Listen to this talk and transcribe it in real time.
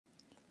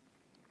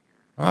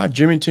All right,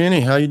 Jimmy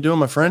Tierney, how you doing,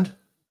 my friend?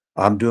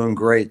 I'm doing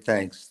great,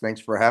 thanks.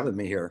 Thanks for having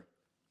me here.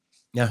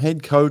 Now,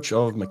 head coach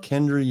of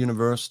McKendree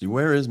University.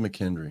 Where is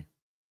McKendree?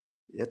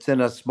 It's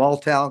in a small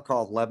town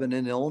called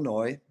Lebanon,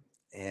 Illinois,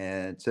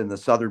 and it's in the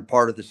southern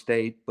part of the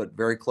state, but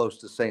very close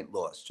to St.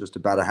 Louis, just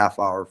about a half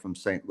hour from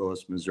St.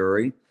 Louis,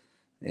 Missouri.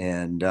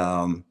 And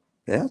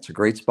yeah, it's a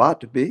great spot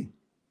to be.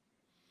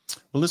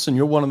 Well, listen,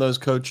 you're one of those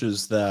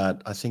coaches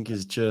that I think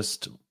is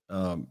just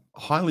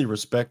highly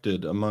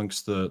respected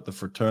amongst the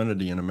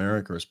fraternity in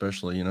America,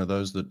 especially. You know,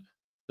 those that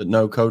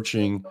know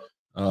coaching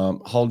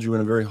hold you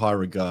in a very high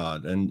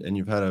regard, and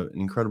you've had an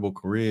incredible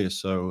career.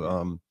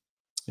 So,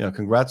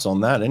 congrats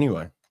on that.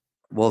 Anyway.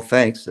 Well,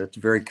 thanks. That's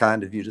very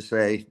kind of you to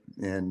say.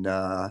 And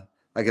I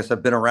guess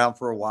I've been around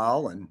for a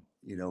while and,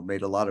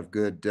 made a lot of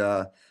good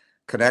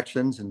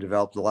connections and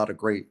developed a lot of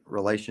great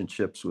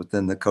relationships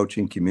within the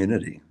coaching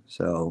community.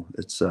 So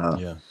it's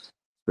Yeah.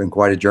 been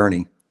quite a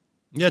journey.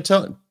 Yeah,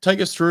 take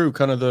us through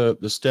kind of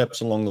the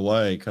steps along the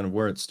way, kind of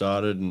where it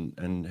started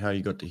and how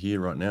you got to here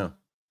right now.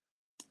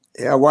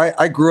 Yeah, well,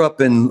 I grew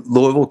up in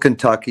Louisville,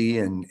 Kentucky,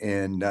 and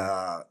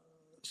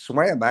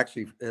swam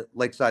actually at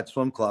Lakeside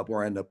Swim Club,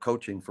 where I ended up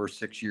coaching for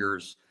 6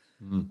 years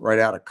Mm, right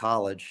out of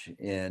college,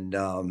 and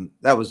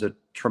that was a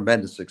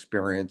tremendous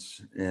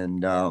experience.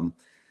 And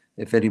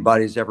if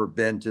anybody's ever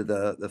been to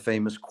the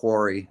famous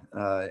quarry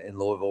in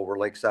Louisville, where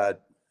Lakeside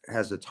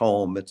has its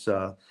home, it's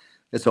a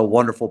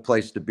wonderful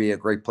place to be, a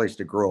great place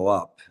to grow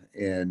up,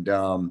 and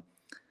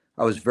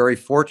I was very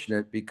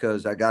fortunate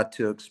because I got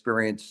to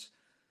experience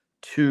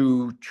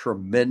two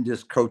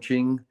tremendous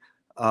coaching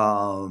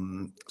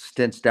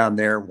stints down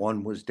there.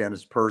 One was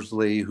Dennis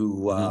Persley,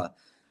 who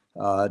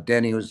mhm.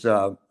 Denny was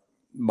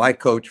my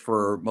coach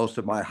for most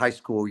of my high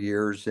school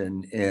years,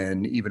 and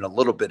even a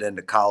little bit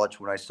into college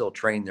when I still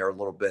trained there a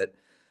little bit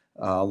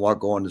while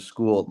going to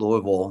school at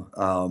Louisville.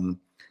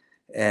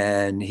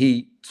 And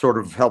he sort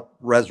of helped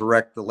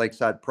resurrect the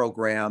Lakeside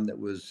program that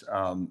was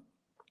a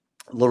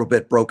little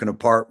bit broken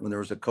apart when there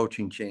was a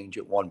coaching change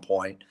at one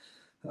point.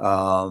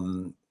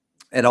 Um,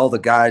 and all the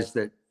guys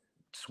that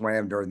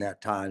swam during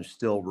that time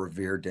still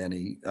revere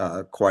Denny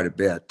quite a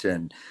bit.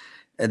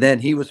 And then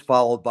he was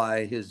followed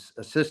by his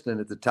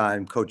assistant at the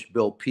time, Coach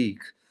Bill Peak,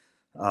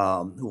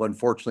 who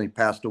unfortunately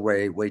passed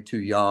away way too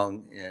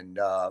young. And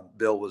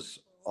Bill was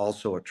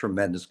also a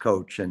tremendous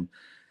coach, and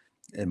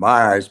in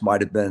my eyes,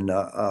 might have been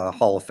a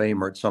Hall of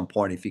Famer at some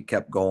point if he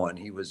kept going.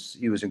 He was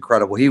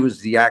incredible. He was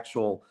the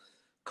actual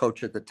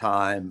coach at the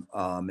time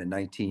in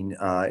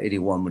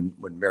 1981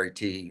 when Mary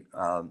T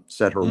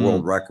set her Mm.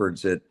 world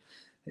records at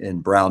in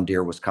Brown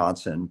Deer,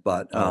 Wisconsin.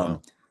 But Oh,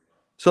 wow.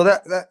 so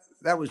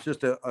that was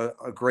just a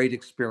great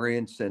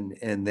experience,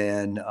 and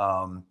then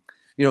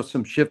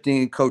some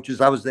shifting in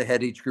coaches. I was the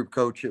head age group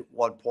coach at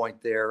one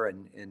point there,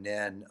 and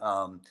then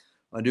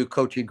a new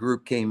coaching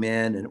group came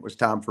in, and it was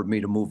time for me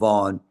to move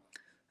on.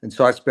 And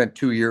so I spent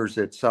 2 years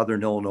at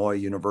Southern Illinois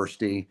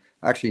University,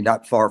 actually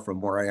not far from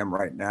where I am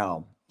right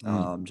now,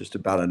 Mm. just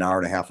about an hour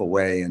and a half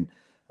away. And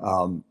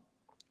um,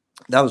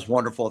 that was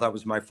wonderful. That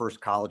was my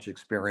first college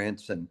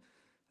experience, and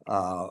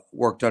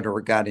worked under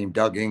a guy named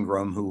Doug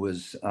Ingram, who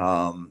was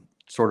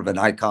sort of an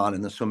icon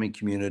in the swimming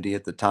community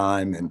at the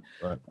time, and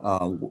Right.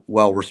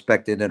 well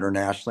respected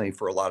internationally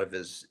for a lot of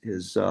his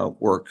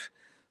work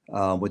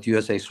with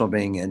USA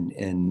Swimming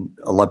and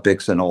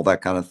Olympics and all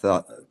that kind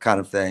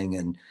of thing,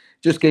 and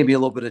just gave me a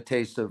little bit of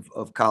taste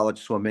of college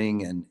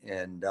swimming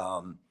and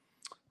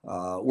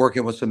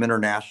working with some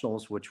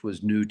internationals, which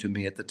was new to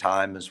me at the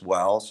time as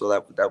well. So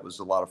that was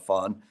a lot of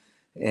fun,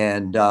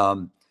 and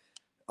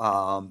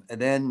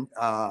then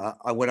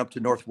I went up to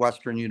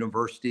Northwestern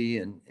University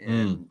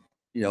Mm.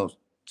 and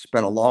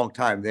spent a long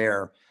time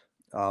there,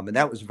 and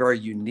that was very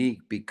unique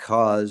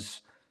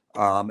because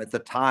at the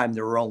time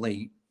there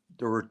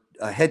were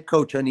a head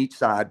coach on each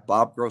side,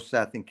 Bob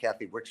Groseth and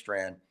Kathy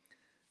Wickstrand,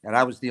 and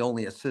I was the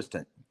only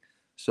assistant.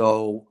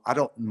 So I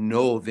don't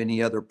know of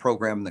any other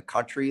program in the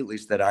country, at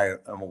least that I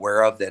am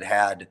aware of, that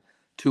had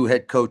two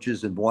head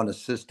coaches and one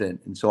assistant.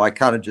 And so I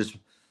kind of just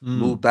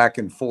moved Mm. back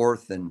and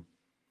forth. And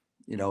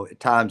at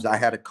times I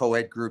had a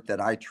co-ed group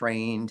that I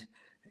trained,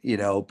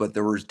 but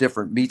there was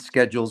different meet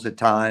schedules at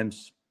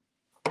times,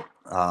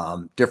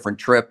 different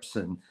trips,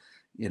 and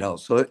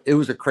so it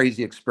was a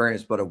crazy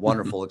experience, but a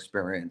wonderful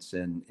experience.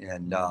 And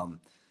Mm.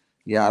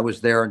 yeah, I was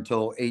there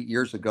until 8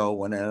 years ago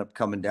when I ended up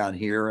coming down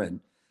here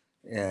and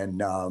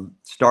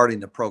starting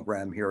the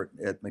program here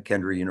at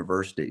McKendree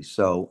University.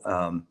 So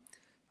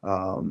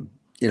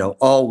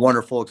all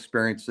wonderful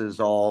experiences.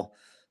 All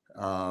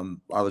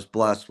I was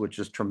blessed with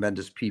just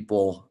tremendous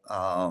people.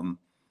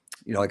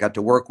 I got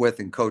to work with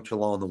and coach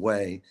along the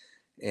way.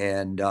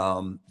 And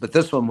but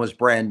this one was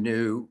brand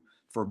new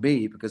for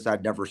me because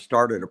I'd never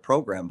started a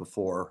program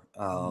before.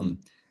 Mm.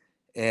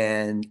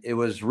 And it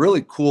was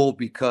really cool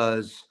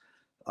because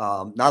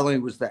not only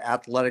was the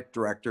athletic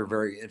director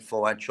very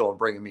influential in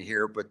bringing me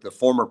here, but the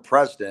former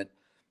president,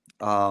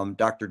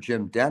 Dr.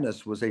 Jim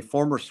Dennis, was a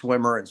former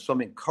swimmer and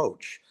swimming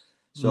coach.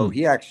 So Mm.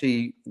 he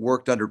actually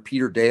worked under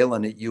Peter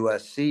Dalen at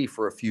USC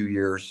for a few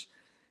years,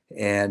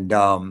 and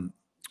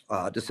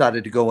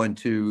decided to go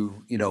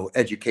into,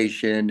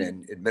 education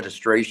and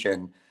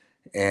administration.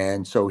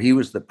 And so he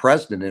was the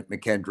president at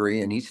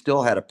McKendree, and he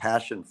still had a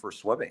passion for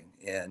swimming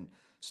and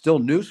still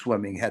knew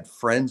swimming, had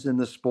friends in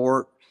the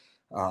sport,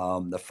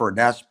 the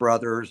Furness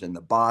brothers and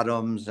the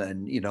Bottoms.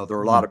 And, there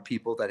were a lot of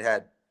people that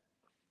had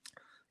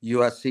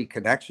USC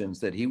connections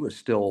that he was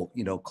still,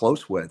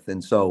 close with.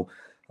 And so,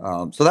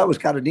 so that was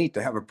kind of neat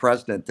to have a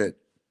president that,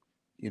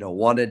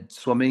 wanted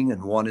swimming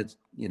and wanted,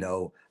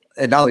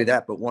 and not only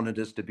that, but wanted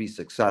us to be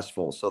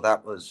successful. So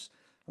that was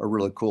a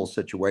really cool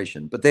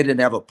situation. But they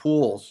didn't have a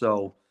pool,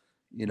 so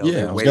they Yeah, I was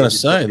going to waited until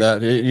say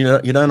that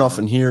you don't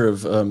often hear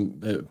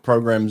of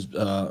programs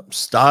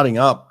starting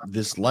up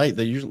this late.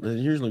 They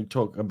usually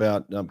talk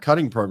about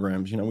cutting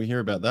programs. We hear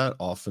about that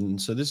often.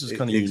 So this is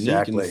kind of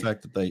unique in the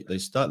fact that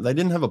they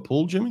didn't have a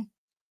pool, Jimmy.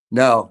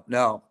 No,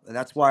 and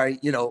that's why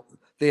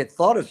they had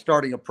thought of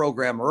starting a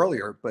program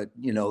earlier, but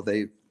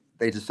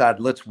they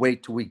decided, let's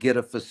wait till we get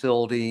a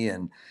facility.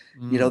 And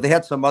they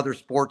had some other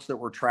sports that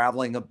were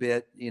traveling a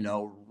bit,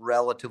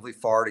 relatively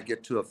far to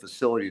get to a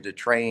facility to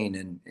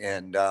train,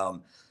 and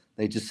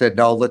they just said,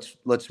 no,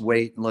 let's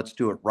wait and let's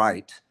do it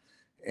right.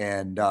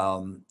 And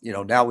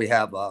now we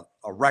have a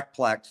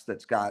recplex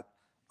that's got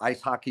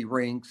ice hockey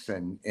rinks,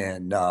 and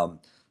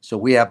so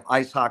we have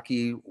ice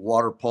hockey,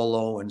 water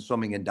polo, and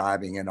swimming and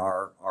diving in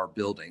our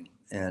building.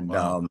 And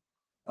Wow.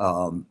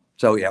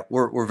 so yeah,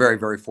 we're very,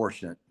 very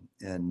fortunate.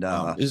 And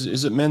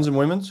is it men's and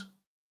women's?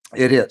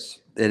 It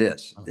is.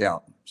 Yeah.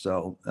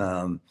 So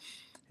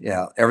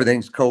yeah,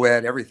 everything's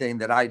co-ed. Everything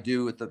that I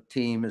do with the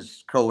team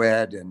is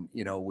co-ed, and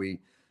we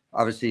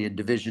obviously in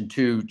Division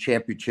II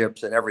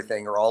championships and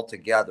everything are all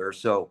together.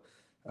 So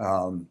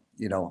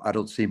I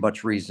don't see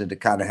much reason to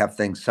kind of have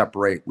things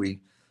separate.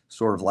 We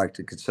sort of like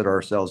to consider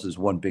ourselves as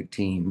one big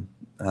team.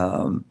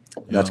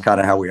 That's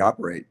kind of how we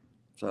operate.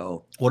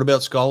 So what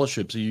about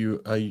scholarships? Do you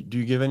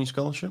give any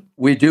scholarship?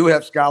 We do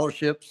have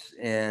scholarships,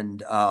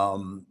 and I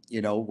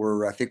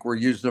think we're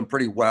using them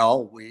pretty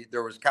well.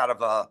 There was kind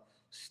of a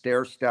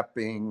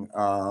stair-stepping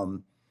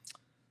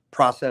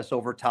process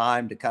over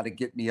time to kind of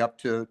get me up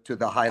to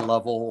the high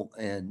level,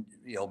 and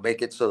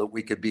make it so that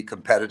we could be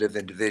competitive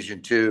in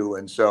Division II.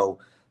 And so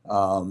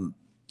I'm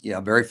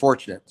very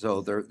fortunate.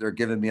 So they're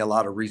giving me a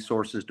lot of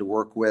resources to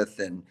work with,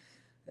 and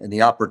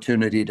the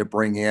opportunity to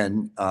bring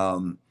in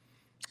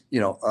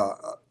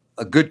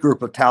a good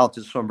group of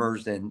talented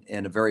swimmers and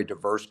a very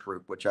diverse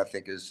group, which I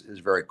think is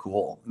very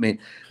cool. I mean,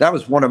 that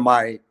was one of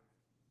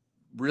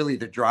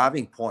the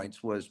driving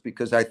points, was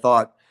because I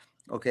thought,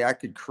 okay, I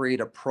could create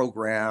a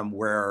program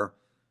where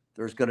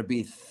there's going to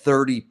be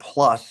 30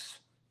 plus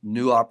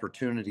new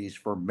opportunities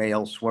for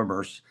male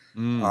swimmers,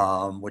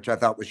 which I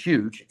thought was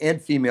huge,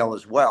 and female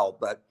as well.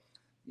 But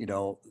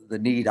the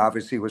need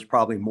obviously was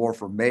probably more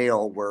for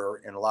male, where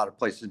in a lot of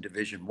places in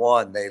Division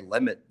I, they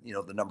limit,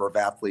 the number of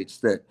athletes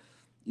that,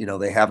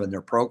 they have in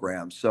their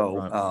program. So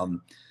Right.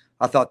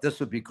 I thought this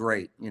would be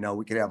great. We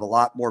could have a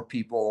lot more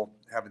people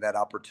having that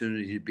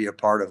opportunity to be a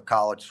part of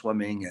college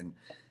swimming,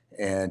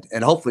 and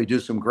hopefully do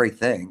some great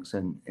things.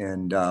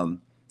 And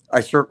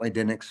I certainly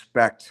didn't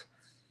expect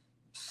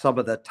some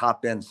of the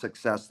top end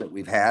success that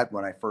we've had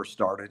when I first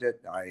started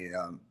it.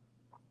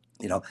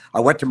 I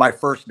went to my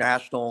first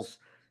nationals.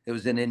 It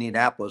was in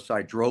Indianapolis.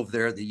 I drove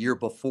there the year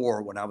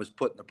before when I was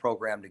putting the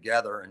program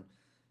together,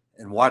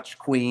 and watched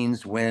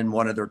Queens win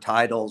one of their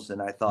titles.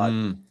 And I thought,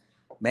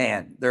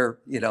 man, they're,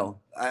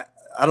 I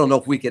don't know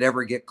if we could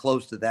ever get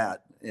close to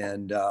that.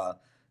 And,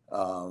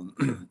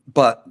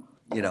 but,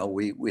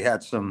 we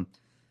had some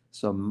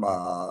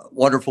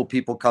wonderful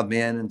people come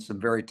in, and some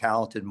very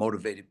talented,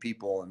 motivated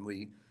people. And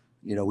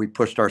we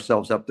pushed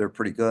ourselves up there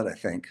pretty good, I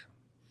think.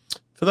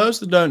 For those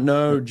that don't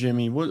know,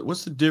 Jimmy,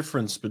 what's the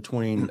difference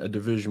between a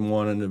Division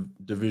I and a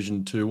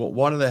Division II?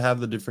 Why do they have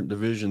the different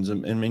divisions? I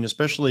mean,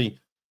 especially,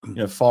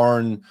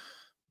 foreign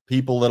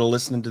people that are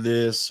listening to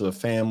this,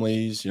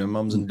 families,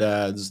 mums and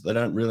dads, they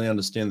don't really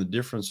understand the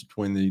difference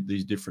between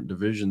these different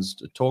divisions.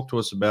 Talk to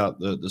us about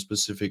the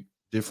specific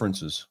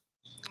differences.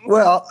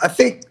 Well, I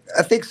think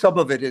some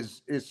of it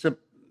is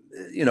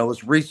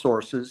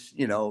resources.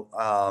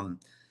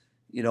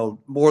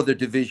 More the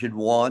Division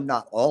I,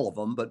 not all of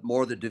them, but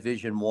more the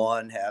Division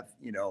I have,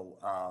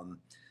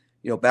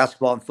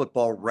 basketball and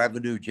football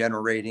revenue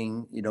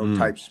generating,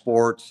 type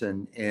sports,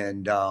 and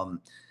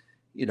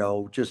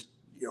just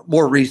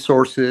more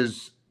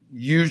resources,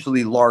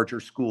 usually larger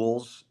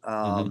schools.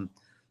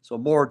 So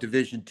more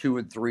Division II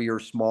and III or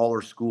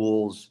smaller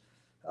schools,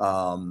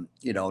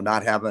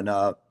 not having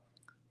a,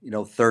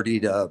 30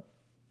 to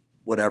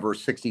whatever,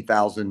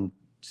 60,000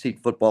 seat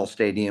football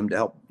stadium to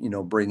help,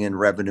 bring in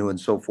revenue and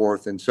so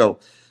forth. And so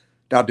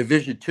now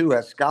Division II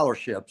has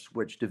scholarships,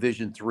 which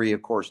Division III,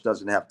 of course,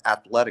 doesn't have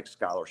athletic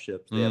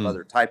scholarships. They have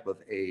other type of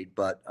aid,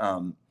 but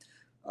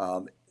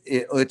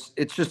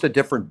it's just a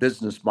different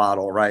business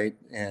model, right?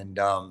 And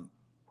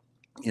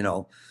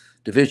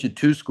Division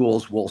II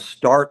schools will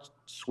start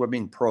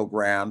swimming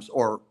programs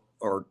or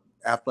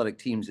athletic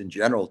teams in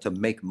general to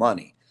make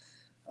money.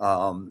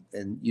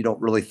 And you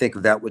don't really think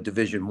of that with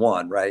Division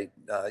I, right?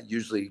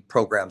 Usually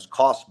programs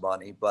cost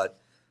money, but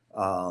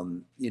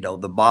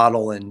The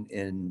model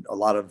in a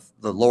lot of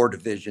the lower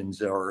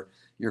divisions are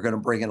you're going to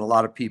bring in a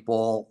lot of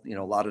people, a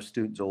lot of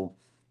students will,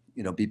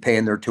 be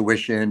paying their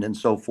tuition and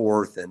so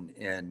forth.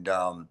 It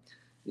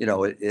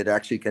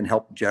actually can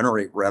help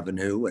generate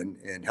revenue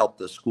and help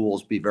the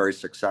schools be very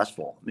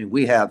successful. I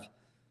mean,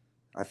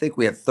 I think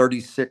we have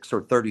 36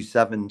 or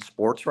 37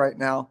 sports right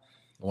now.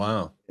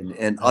 Wow.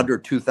 And under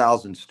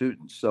 2,000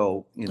 students.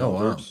 So, Oh,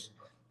 wow.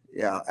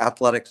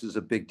 athletics is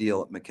a big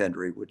deal at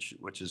McKendree,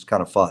 which is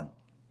kind of fun.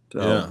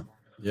 So,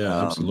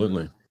 yeah,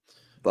 absolutely.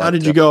 But, how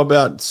did you go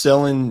about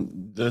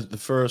selling the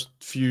first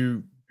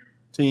few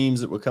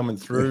teams that were coming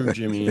through,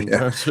 Jimmy, in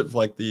terms of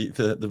like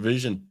the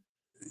vision?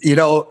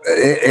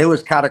 It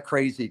was kind of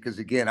crazy because,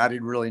 again, I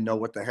didn't really know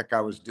what the heck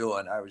I was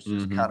doing. I was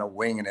just kind of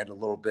winging it a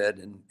little bit.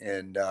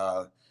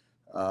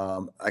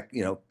 I,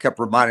 kept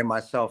reminding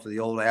myself of the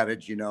old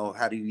adage,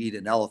 how do you eat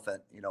an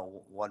elephant,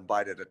 one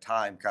bite at a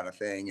time kind of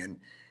thing.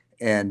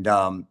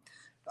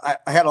 I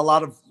had a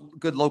lot of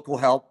good local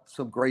help,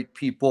 some great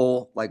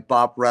people like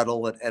Bob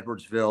Rettel at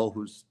Edwardsville,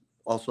 who's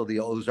also the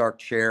Ozark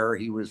chair.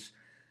 He was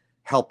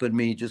helping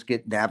me just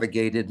get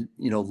navigated,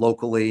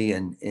 locally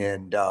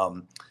and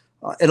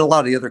a lot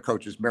of the other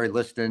coaches, Mary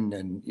Liston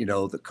and,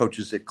 the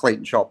coaches at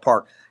Clayton Shaw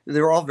Park,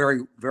 they were all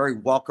very, very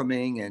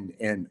welcoming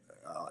and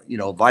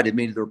invited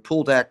me to their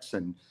pool decks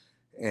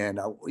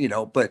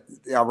but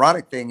the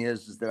ironic thing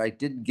is that I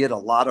didn't get a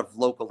lot of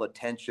local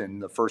attention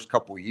the first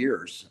couple of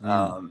years.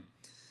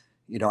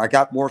 I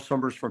got more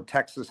swimmers from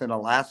Texas and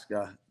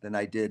Alaska than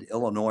I did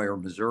Illinois or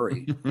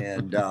Missouri.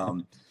 And,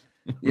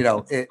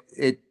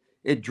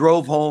 it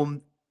drove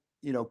home,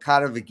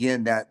 kind of,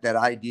 again, that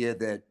idea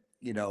that,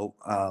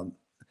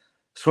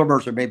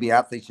 swimmers or maybe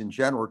athletes in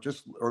general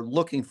just are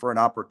looking for an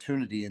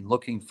opportunity and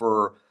looking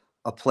for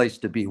a place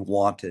to be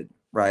wanted.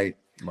 Right.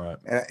 Right.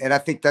 And I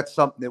think that's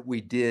something that we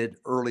did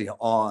early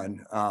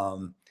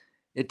on.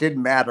 It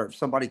didn't matter if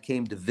somebody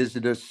came to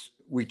visit us,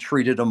 we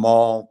treated them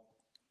all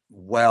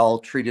well,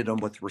 treated them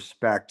with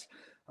respect.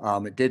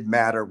 It didn't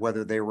matter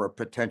whether they were a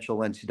potential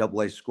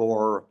NCAA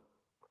scorer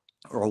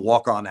or a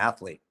walk-on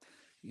athlete.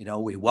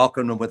 We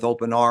welcomed them with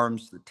open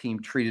arms. The team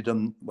treated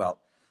them well.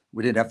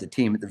 We didn't have the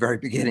team at the very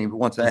beginning, but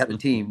once I had a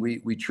team,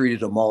 we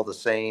treated them all the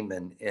same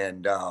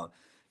and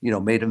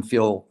made them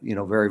feel,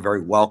 very,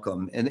 very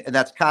welcome. And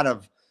that's kind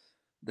of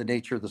the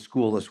nature of the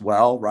school as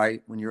well,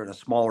 right? When you're in a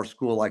smaller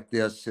school like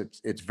this,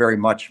 it's very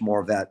much more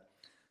of that,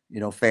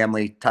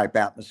 family type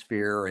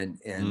atmosphere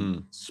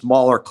and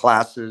smaller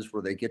classes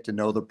where they get to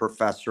know the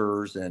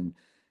professors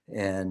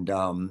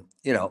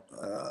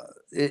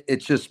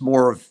it's just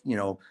more of,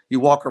 you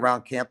walk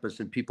around campus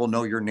and people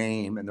know your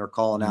name and they're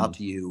calling out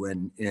to you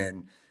and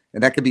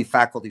that could be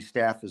faculty,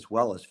 staff, as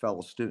well as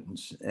fellow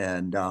students.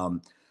 And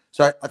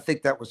so I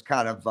think that was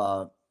kind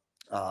of,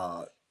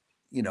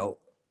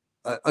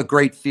 a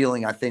great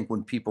feeling, I think,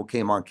 when people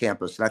came on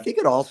campus. And I think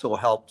it also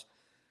helped,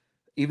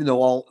 even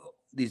though all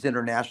these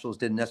internationals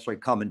didn't necessarily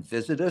come and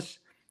visit us,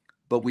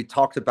 but we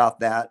talked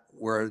about that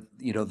where,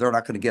 they're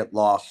not going to get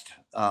lost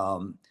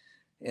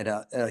in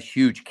a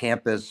huge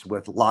campus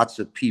with lots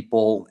of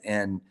people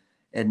and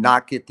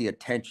not get the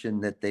attention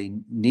that they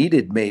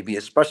needed, maybe,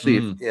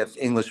 especially if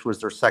English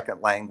was their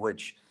second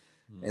language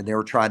and they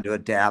were trying to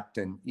adapt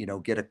and,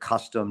 get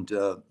accustomed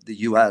to the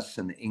US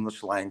and the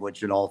English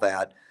language and all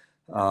that.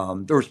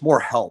 There was more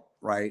help,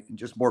 right? And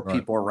just more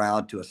people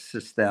around to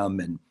assist them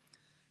and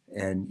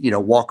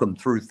walk them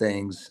through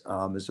things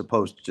as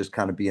opposed to just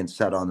kind of being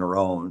set on their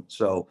own.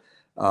 So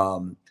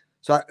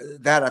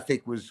that I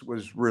think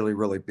was really,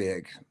 really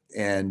big.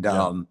 And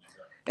I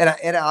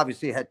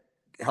obviously had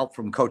help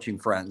from coaching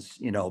friends,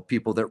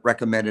 people that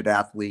recommended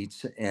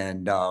athletes.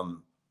 And,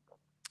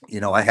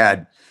 I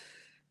had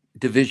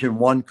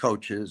Division I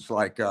coaches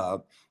like,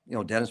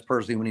 Dennis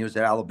Persley when he was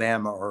at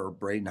Alabama or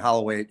Braden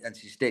Holloway at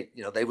NC State,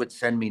 they would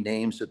send me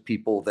names of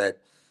people that,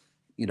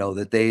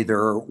 that they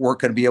either weren't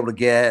going to be able to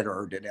get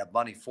or didn't have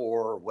money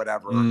for or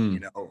whatever,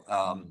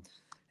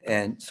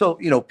 and so,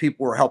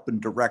 people were helping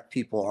direct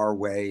people our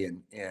way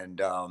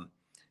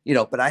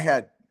but I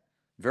had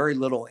very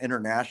little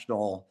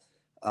international,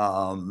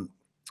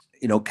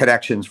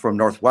 connections from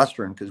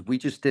Northwestern because we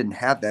just didn't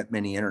have that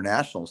many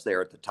internationals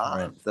there at the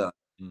time.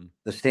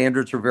 The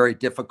standards were very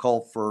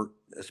difficult for,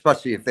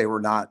 especially if they were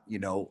not,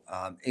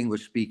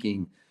 English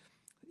speaking,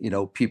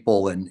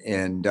 people and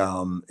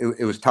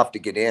it was tough to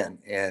get in.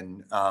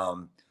 And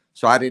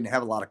so I didn't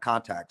have a lot of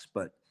contacts,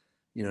 but,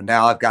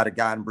 now I've got a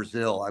guy in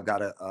Brazil, I've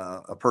got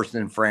a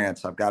person in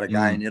France, I've got a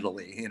guy in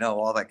Italy,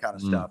 all that kind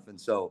of stuff.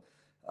 And so,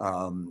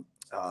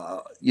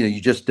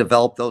 you just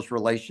develop those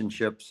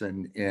relationships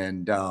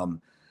and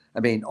I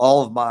mean,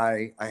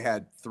 I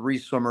had 3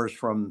 swimmers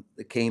from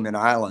the Cayman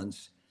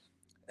Islands,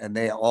 and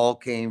they all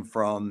came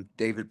from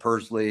David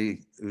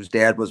Persley, whose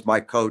dad was my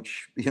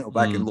coach,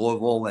 back in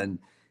Louisville, and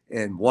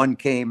one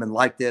came and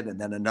liked it, and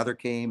then another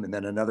came, and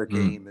then another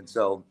came, and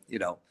so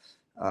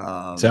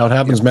that's how it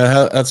happens,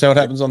 man. That's how it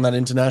happens on that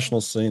international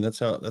scene. That's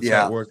how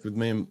it worked with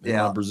me and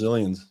my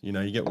Brazilians.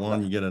 You get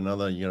one, you get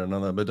another, you get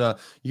another. But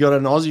you got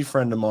an Aussie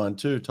friend of mine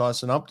too,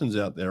 Tyson Upton's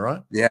out there,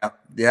 right?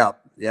 Yeah.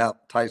 Yeah.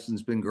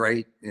 Tyson's been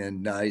great,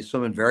 and he's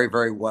swimming very,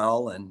 very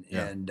well, and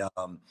Yeah.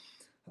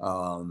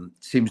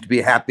 seems to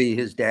be happy.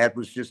 His dad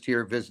was just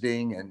here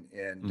visiting,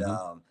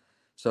 Hmm.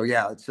 so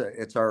yeah,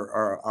 it's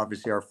our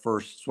obviously our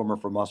first swimmer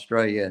from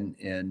Australia,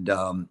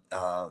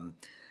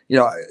 you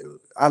know,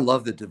 I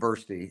love the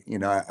diversity. You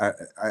know,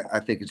 I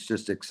think it's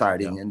just Yeah.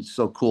 exciting, and it's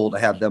so cool to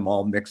have them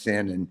all mix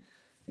in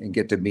and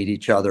get to meet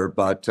each other.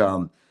 But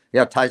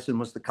yeah, Tyson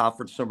was the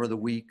conference swimmer of the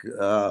week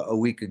a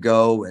week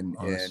ago,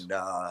 Nice.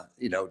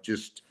 you know,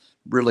 just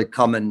really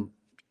coming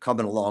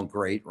along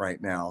great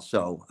right now.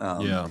 So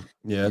Yeah,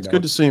 yeah, you it's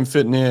good know, to see him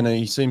fitting in, and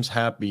he seems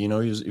happy. You know,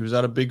 he was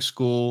at a big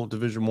school,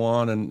 Division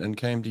 1, and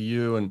came to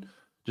you, and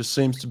just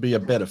seems to be a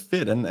better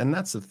fit. And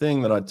that's the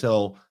thing that I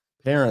tell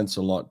parents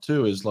a lot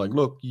too, is like,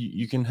 look,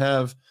 you can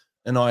have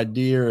an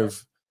idea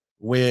of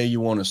where you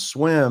want to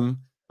swim,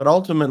 but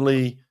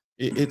ultimately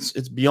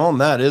it's beyond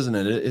that, isn't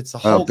it? It's the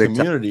whole big time.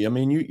 community. I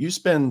mean, you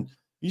spend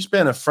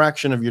a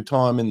fraction of your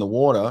time in the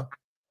water,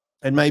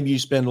 and maybe you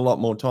spend a lot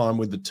more time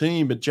with the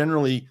team, but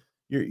generally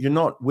you're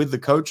not with the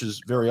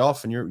coaches very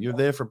often. You're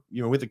there for,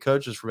 with the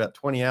coaches for about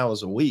 20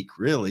 hours a week,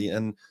 really.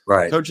 And the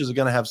Right. coaches are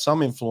going to have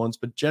some influence,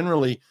 but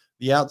generally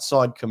the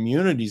outside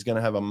community is going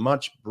to have a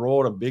much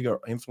broader, bigger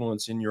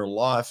influence in your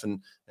life and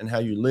how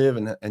you live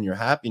and your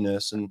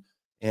happiness. And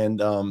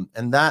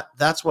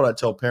that's what I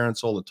tell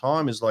parents all the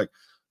time is like,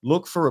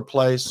 look for a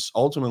place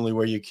ultimately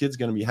where your kid's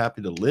going to be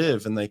happy to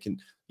live, and they can,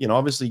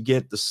 obviously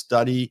get the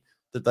study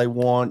that they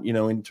want,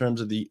 in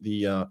terms of the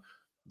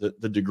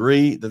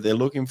degree that they're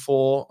looking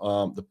for,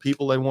 the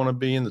people they want to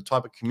be in, the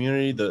type of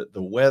community, the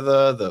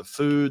weather, the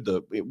food,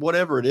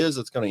 whatever it is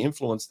that's going to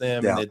influence them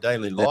in Yeah. their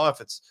daily Yeah. life.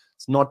 It's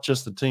not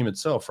just the team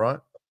itself, right?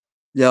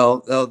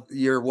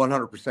 You're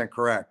 100%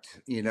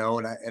 correct. You know,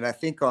 and I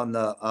think on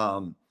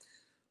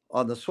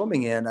the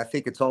swimming end, I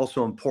think it's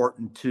also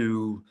important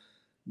to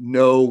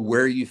know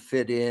where you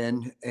fit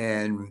in,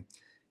 and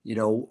you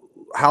know,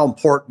 how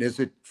important is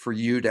it for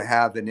you to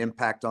have an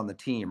impact on the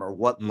team, or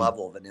what Mm,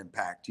 level of an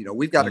impact. You know,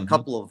 we've got a hmm.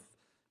 couple of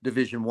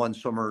Division 1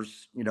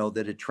 swimmers, you know,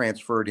 that had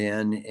transferred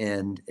in,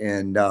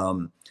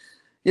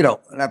 you know,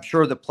 and I'm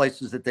sure the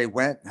places that they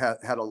went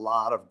had a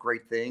lot of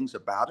great things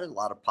about it, a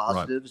lot of Right.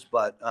 positives.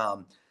 But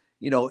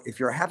you know, if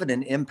you're having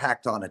an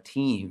impact on a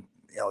team,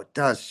 you know, it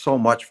does so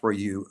much for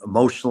you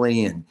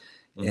emotionally, and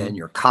Hmm.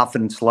 your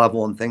confidence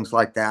level and things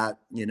like that.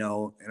 You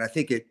know, and I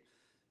think it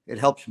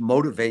helps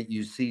motivate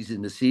you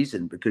season to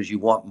season, because you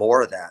want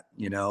more of that.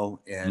 You know,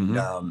 and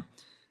Hmm.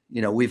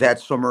 you know, we've had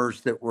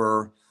swimmers that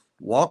were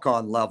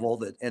walk-on level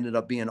that ended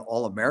up being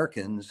all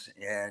Americans,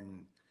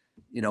 and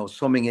you know,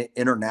 swimming it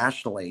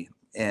internationally.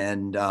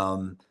 And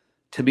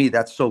to me,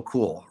 that's so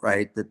cool,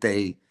 right? That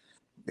they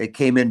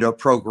came into a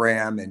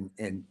program,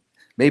 and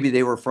maybe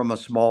they were from a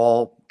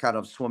small kind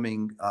of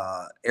swimming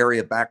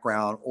area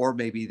background, or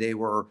maybe they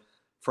were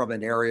from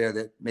an area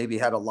that maybe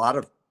had a lot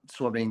of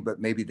swimming, but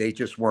maybe they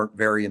just weren't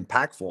very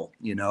impactful.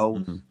 You know,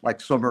 Hmm. like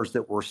swimmers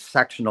that were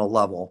sectional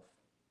level,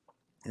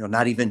 you know,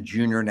 not even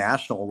junior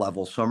national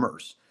level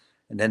swimmers.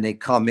 And then they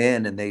come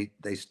in and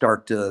they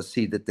start to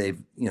see that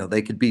they've, you know,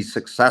 they could be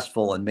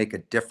successful and make a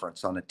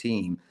difference on a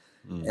team.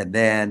 Mm. And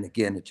then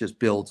again, it just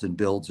builds and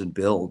builds and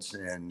builds.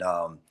 And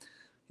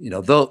you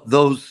know,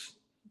 those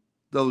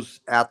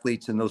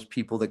athletes and those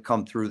people that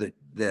come through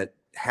that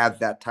have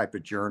that type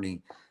of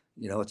journey,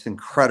 you know, it's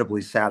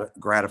incredibly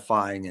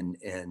gratifying, and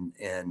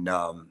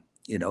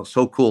you know,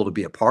 so cool to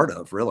be a part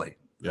of, really.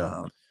 Yeah.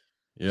 Um,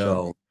 Yeah.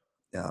 so,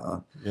 uh,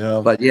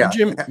 Yeah. but Well, yeah,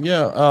 Jim,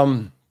 yeah.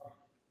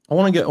 I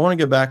want to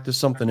get back to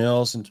something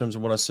else in terms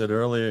of what I said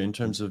earlier, in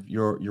terms of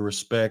your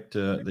respect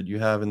that you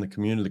have in the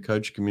community, the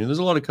coach community. There's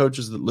a lot of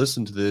coaches that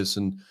listen to this,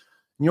 and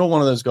you're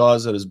one of those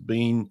guys that has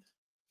been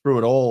through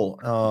it all,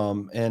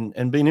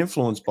 and been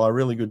influenced by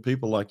really good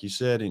people, like you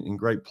said, in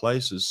great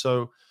places.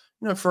 So,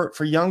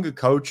 for younger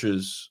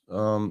coaches,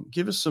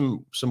 give us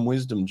some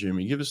wisdom,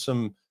 Jimmy. Give us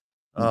some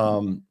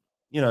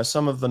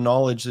of the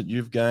knowledge that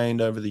you've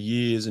gained over the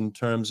years in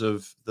terms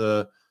of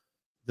the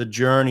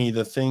journey,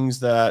 the things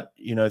that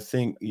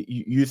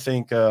you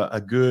think are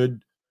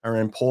good, are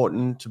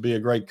important to be a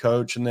great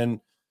coach, and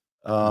then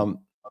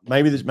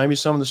maybe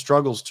some of the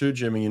struggles too,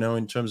 Jimmy.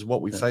 In terms of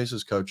what we face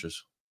as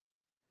coaches.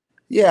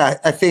 yeah,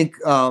 I think,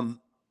 I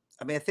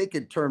mean, I think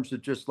in terms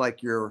of just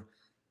like your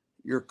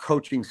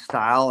coaching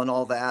style and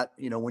all that,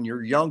 you know, when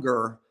you're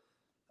younger,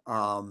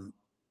 um,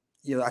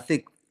 you know, I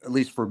think, at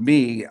least for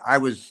me, I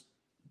was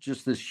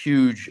just this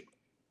huge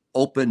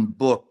open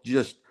book,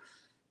 just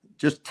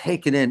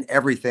taking in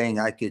everything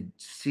I could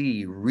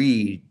see,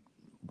 read,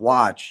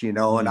 watch, you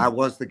know. And I Mm,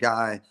 was the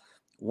guy,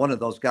 one of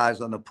those guys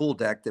on the pool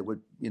deck that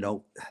would, you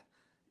know,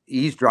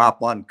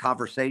 eavesdrop on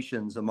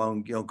conversations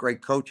among, you know,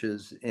 great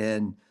coaches.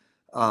 And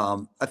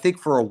I think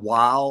for a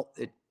while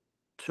it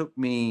took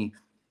me,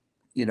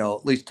 you know,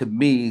 at least to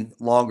me,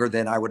 longer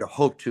than I would have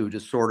hoped to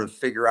sort of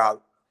figure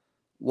out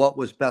what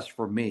was best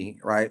for me,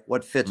 right?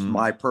 What fits mm,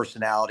 my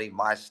personality,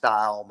 my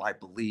style, my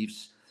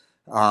beliefs.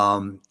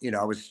 You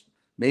know, I was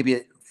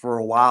maybe for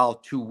a while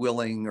too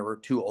willing or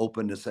too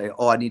open to say,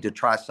 oh, I need to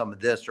try some of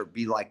this, or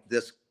be like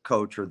this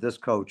coach or this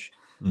coach.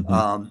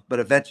 But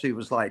eventually it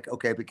was like,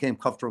 okay, I became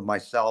comfortable with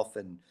myself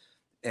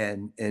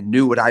and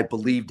knew what I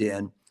believed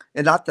in.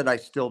 And not that I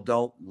still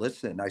don't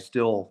listen. I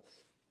still,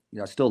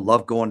 I still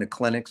love going to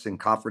clinics and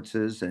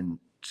conferences and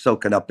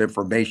soaking up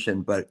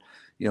information. But,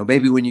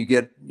 maybe when you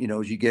get,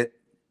 as you get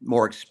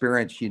more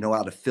experience, you know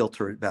how to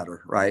filter it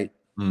better, right?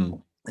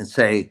 And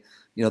say,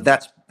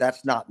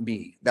 that's not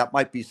me. That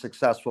might be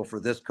successful for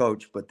this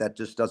coach, but that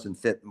just doesn't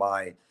fit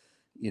my,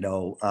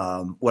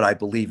 what I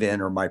believe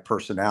in or my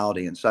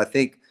personality. And so I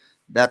think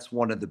that's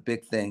one of the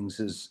big things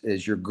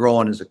is you're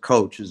growing as a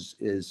coach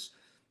is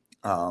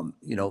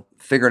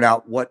figuring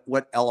out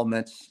what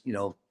elements,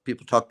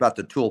 people talk about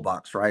the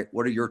toolbox, right?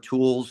 What are your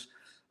tools?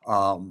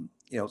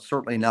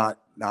 Certainly not,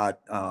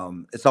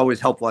 it's always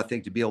helpful, I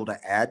think, to be able to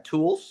add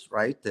tools,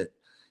 right? That,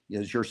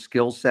 as your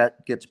skill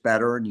set gets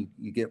better and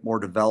you get more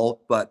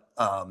developed, but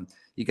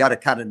you got to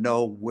kind of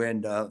know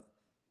when to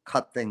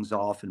cut things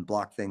off and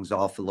block things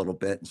off a little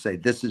bit and say,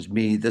 this is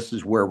me, this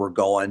is where we're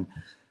going.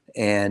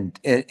 And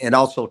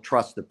also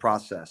trust the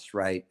process,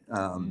 right?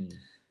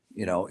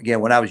 Again,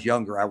 when I was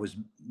younger, I was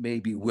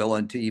maybe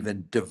willing to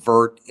even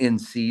divert in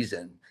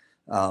season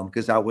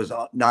because I was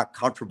not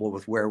comfortable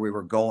with where we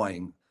were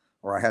going,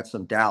 or I had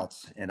some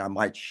doubts, and I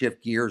might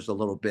shift gears a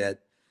little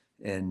bit.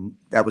 And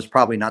that was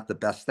probably not the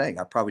best thing.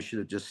 I probably should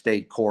have just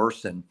stayed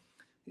course. And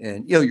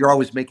you're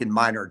always making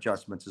minor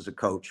adjustments as a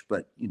coach,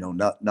 but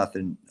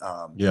nothing,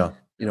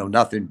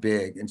 nothing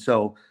big. And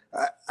so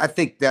I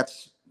think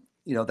that's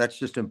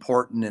just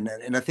important.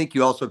 And I think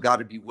you also got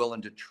to be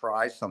willing to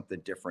try something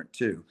different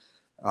too.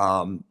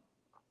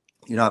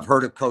 I've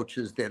heard of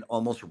coaches that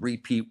almost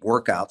repeat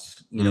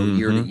workouts,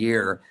 year to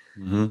year.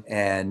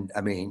 And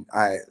I mean,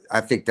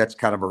 I think that's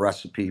kind of a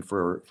recipe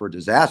for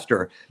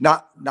disaster.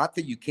 Not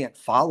that you can't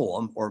follow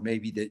them, or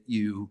maybe that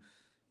you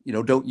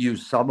don't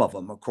use some of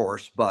them, of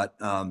course, but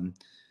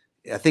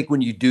I think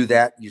when you do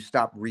that, you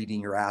stop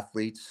reading your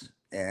athletes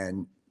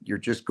and you're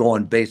just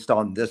going based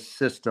on this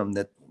system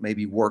that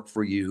maybe worked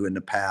for you in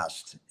the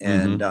past.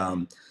 And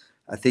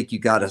I think you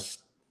got to,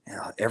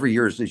 every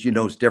year, as you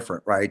know, is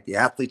different, right? The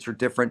athletes are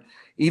different.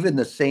 Even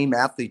the same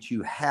athletes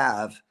you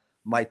have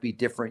might be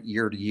different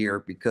year to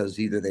year because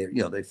either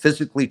they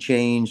physically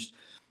changed,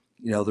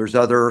 there's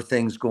other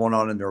things going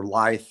on in their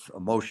life,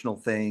 emotional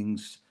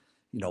things,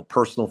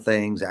 personal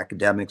things,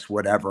 academics,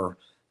 whatever.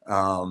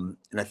 And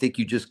I think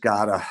you just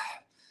gotta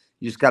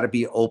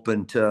be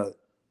open to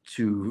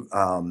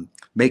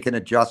making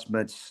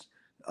adjustments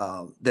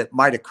that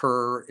might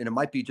occur, and it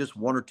might be just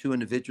one or two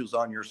individuals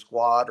on your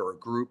squad or a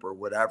group or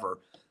whatever,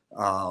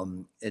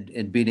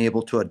 and being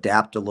able to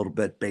adapt a little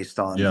bit based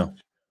on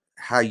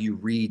how you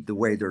read the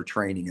way they're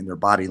training and their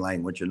body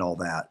language and all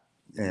that.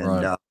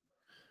 And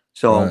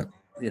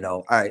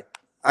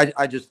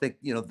I just think,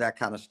 that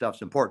kind of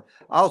stuff's important.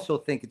 I also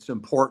think it's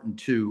important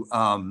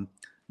to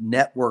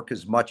network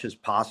as much as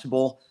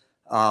possible.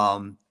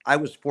 I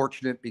was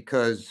fortunate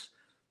because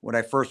when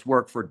I first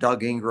worked for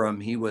Doug Ingram,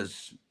 he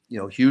was,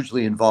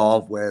 hugely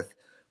involved with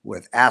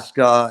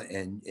ASCA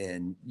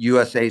and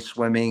USA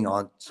Swimming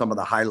on some of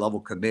the high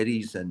level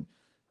committees. And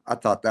I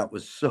thought that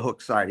was so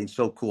exciting,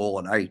 so cool.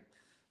 And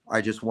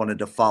I just wanted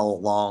to follow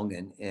along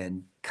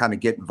and kind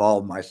of get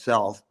involved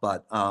myself.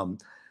 But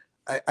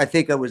I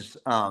think I was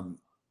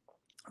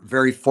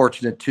very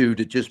fortunate too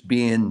to just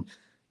be in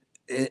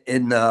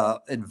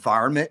the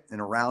environment and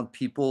around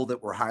people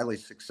that were highly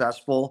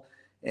successful.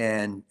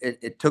 And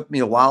it took me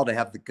a while to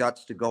have the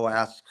guts to go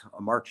ask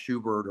Mark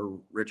Schubert or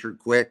Richard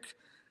Quick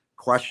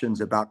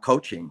questions about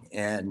coaching.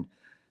 And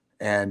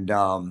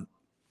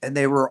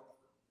they were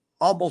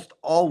almost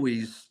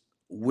always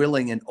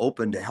willing and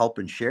open to help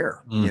and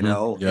share,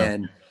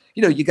 and,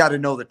 you got to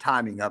know the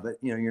timing of it.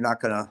 You're not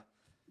going to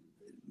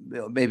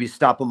maybe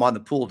stop them on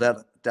the pool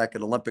deck at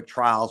Olympic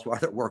trials while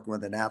they're working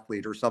with an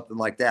athlete or something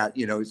like that.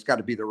 It's got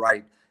to be the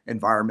right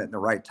environment and the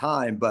right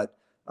time. But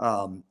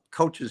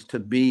coaches, to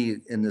me,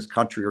 in this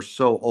country are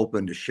so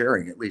open to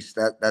sharing. At least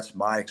that's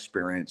my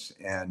experience.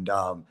 And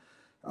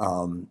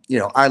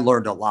I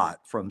learned a lot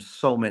from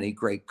so many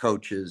great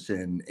coaches,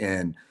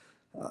 and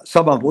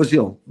some of it was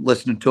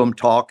listening to them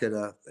talk at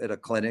a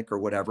clinic or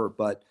whatever.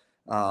 But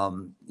I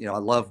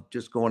love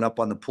just going up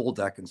on the pool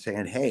deck and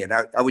saying, hey, and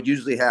I would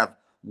usually have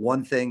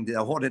one thing that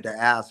I wanted to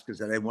ask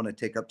because I didn't want to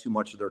take up too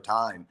much of their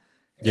time.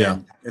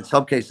 And in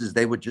some cases,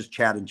 they would just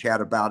chat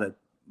about it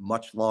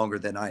much longer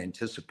than I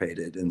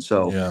anticipated. And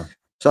so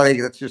I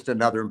think that's just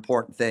another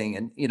important thing.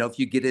 And, if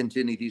you get into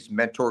any of these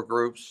mentor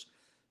groups,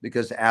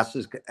 because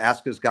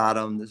ASCA's got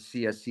them, the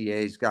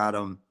CSCA's got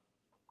them.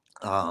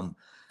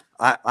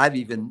 I've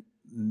even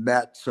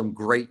met some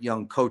great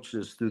young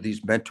coaches through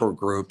these mentor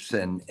groups,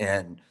 and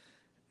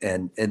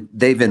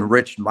they've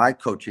enriched my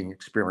coaching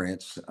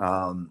experience.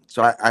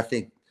 So I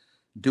think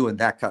doing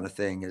that kind of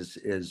thing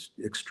is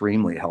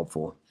extremely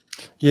helpful.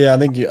 Yeah, I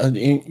think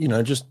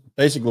just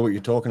basically what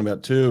you're talking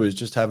about too is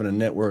just having a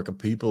network of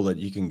people that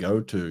you can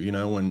go to.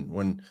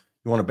 When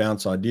you want to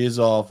bounce ideas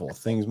off, or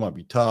things might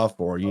be tough,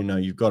 or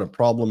you've got a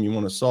problem you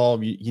want to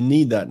solve, you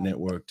need that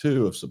network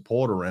too of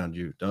support around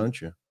you, don't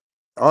you?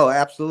 Oh,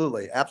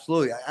 absolutely.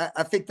 Absolutely.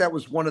 I think that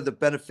was one of the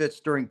benefits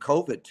during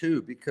COVID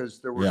too, because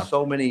there were Yeah.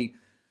 so many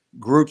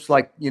groups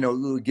like,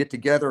 who would get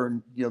together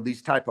and,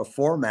 these type of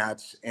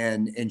formats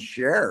and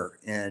share.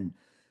 And,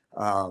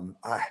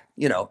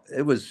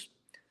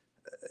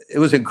 it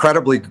was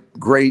incredibly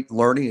great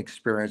learning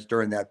experience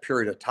during that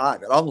period of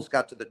time. It almost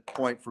got to the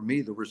point for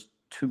me, there was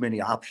too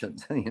many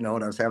options, and I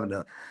was having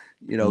to,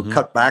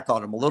 cut back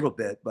on them a little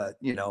bit. But,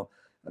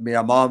 I mean,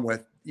 I'm on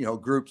with,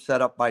 groups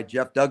set up by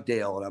Jeff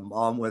Dugdale, and I'm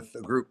on with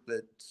a group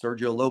that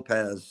Sergio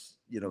Lopez,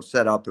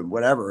 set up and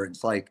whatever.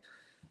 It's like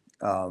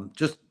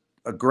just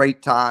a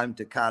great time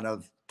to kind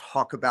of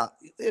talk about,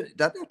 it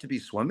doesn't have to be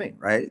swimming,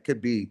 right? It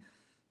could be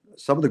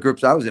some of the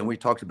groups I was in, we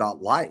talked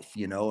about life,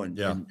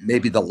 and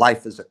maybe the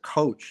life as a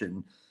coach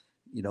and,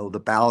 the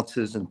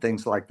balances and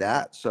things like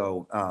that.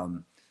 So,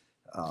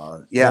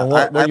 yeah.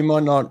 Well, what you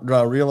might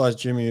not realize,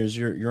 Jimmy, is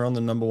you're on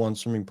the #1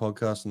 swimming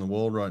podcast in the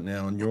world right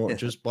now, and you're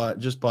just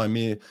by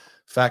mere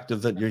fact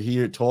of that you're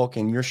here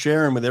talking, you're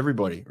sharing with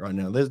everybody right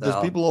now. There's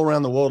people all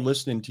around the world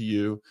listening to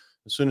you.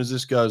 As soon as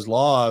this goes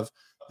live,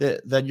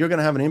 that you're going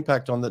to have an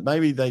impact on, that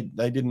maybe they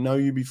didn't know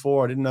you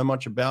before, or didn't know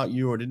much about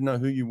you, or didn't know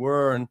who you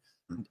were,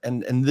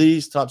 and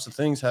these types of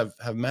things have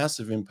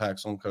massive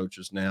impacts on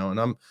coaches now.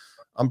 And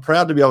I'm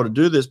proud to be able to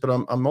do this, but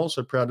I'm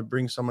also proud to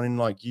bring someone in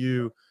like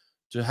you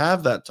to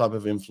have that type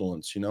of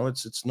influence.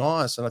 It's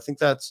nice. And I think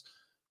that's,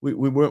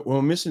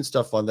 we're missing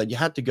stuff like that. You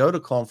had to go to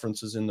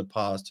conferences in the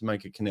past to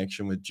make a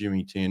connection with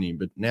Jimmy Tierney,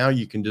 but now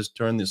you can just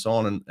turn this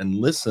on and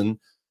listen.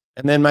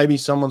 And then maybe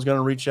someone's going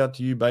to reach out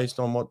to you based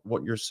on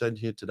what you're said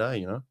here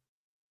today,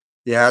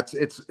 Yeah,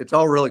 it's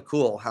all really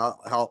cool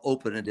how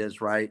open it is,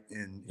 right?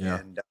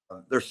 And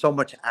there's so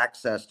much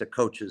access to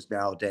coaches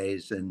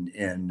nowadays,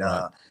 and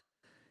Right.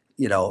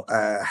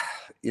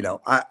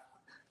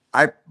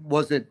 I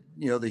wasn't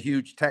the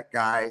huge tech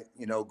guy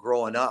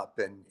growing up,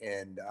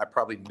 and I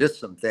probably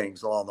missed some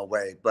things along the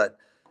way, but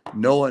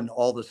knowing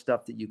all the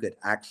stuff that you could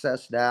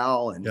access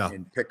now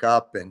and pick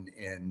up and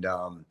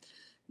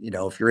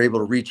if you're able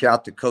to reach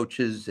out to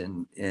coaches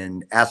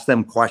and ask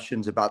them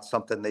questions about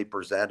something they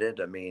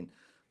presented, I mean,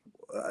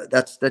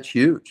 that's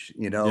huge,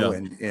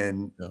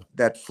 and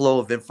that flow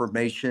of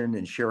information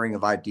and sharing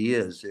of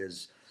ideas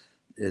is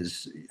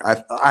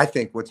I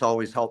think what's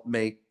always helped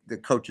make the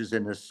coaches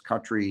in this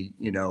country,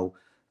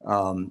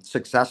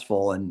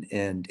 successful, and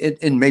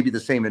maybe the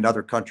same in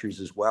other countries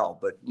as well.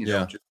 But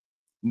just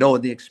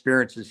knowing the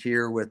experiences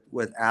here with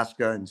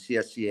ASCA and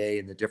CSCA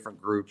and the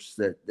different groups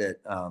that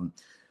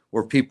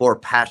where people are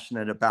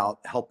passionate about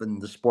helping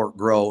the sport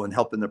grow and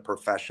helping the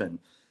profession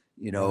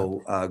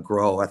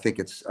grow. I think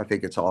it's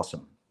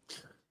awesome.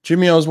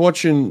 Jimmy, I was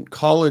watching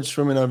college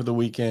swimming over the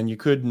weekend. You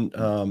couldn't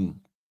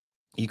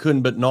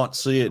but not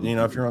see it.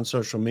 If you're on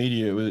social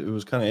media, it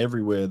was kind of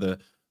everywhere. The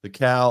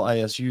Cal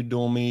ASU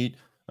dual meet.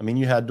 I mean,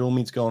 you had dual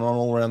meets going on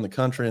all around the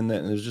country, and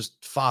there's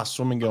just fast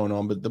swimming going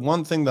on. But the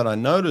one thing that I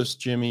noticed,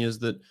 Jimmy, is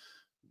that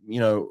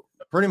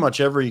pretty much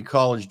every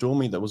college dual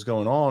meet that was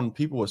going on,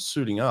 people were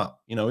suiting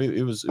up.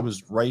 It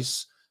was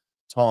race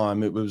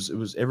time. It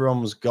was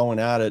everyone was going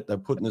at it. They're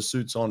putting the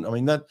suits on. I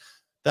mean,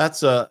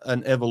 that's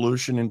an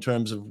evolution in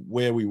terms of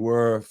where we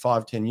were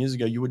 5-10 years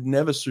ago. You would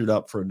never suit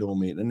up for a dual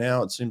meet, and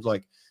now it seems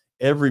like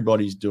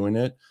everybody's doing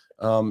it.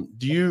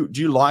 Do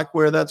you like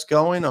where that's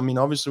going? I mean,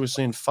 obviously we're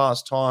seeing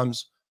fast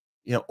times,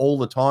 all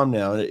the time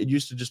now. It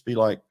used to just be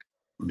like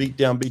beat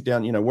down,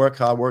 work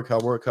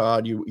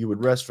hard. You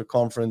would rest for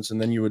conference, and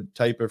then you would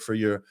taper for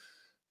your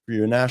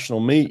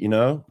national meet,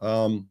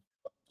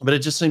 but it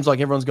just seems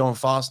like everyone's going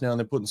fast now and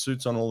they're putting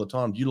suits on all the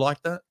time. Do you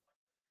like that?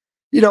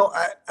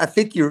 I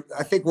think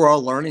we're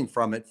all learning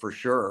from it for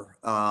sure.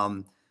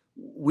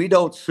 We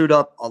don't suit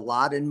up a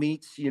lot in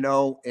meets,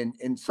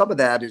 and some of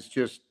that is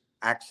just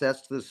access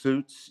to the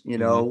suits,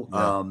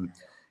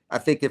 I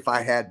think if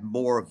I had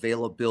more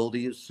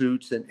availability of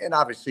suits, and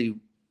obviously,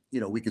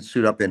 we could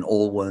suit up in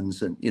old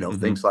ones and,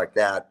 things like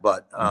that.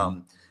 But,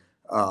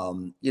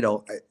 some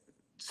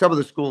of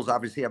the schools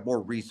obviously have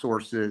more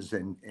resources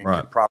and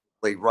can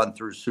probably run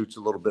through suits a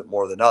little bit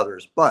more than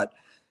others. But,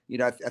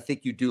 I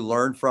think you do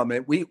learn from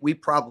it. We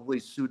probably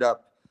suit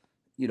up,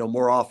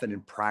 more often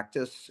in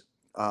practice,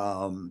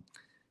 and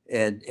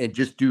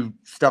just do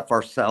stuff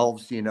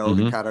ourselves,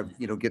 to kind of,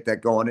 get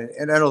that going.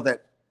 And I know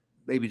that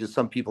maybe to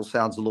some people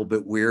sounds a little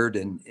bit weird.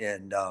 I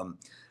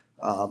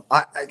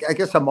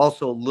guess I'm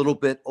also a little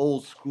bit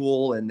old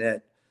school in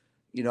that,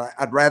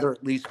 I'd rather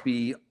at least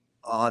be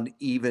on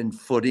even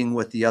footing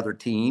with the other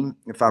team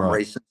if I'm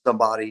racing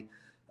somebody.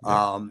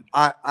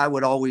 I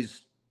would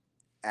always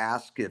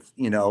ask if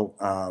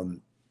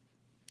the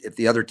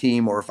other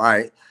team, or if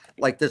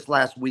like this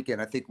last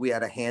weekend, I think we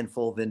had a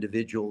handful of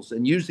individuals,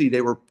 and usually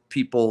they were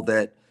people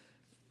that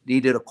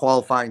needed a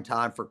qualifying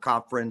time for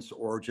conference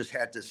or just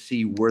had to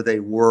see where they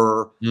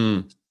were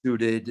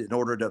suited in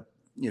order to,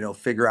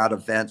 figure out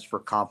events for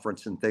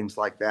conference and things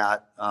like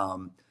that. I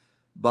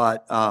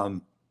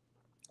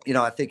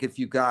think if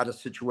you got a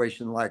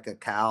situation like a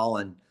Cal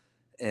and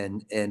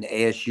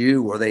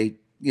ASU where they,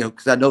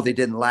 because I know they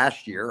didn't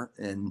last year,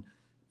 and,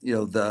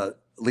 the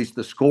at least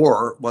the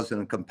score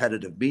wasn't a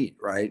competitive meet,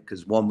 right?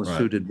 Because one was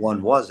suited,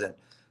 one wasn't.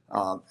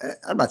 I'm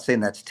not saying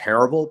that's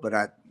terrible, but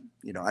I'd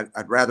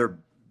rather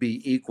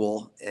be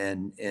equal.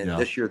 And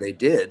this year they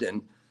did,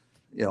 and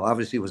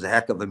obviously it was a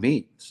heck of a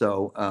meet.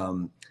 So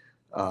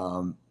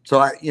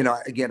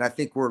again, I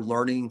think we're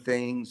learning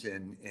things,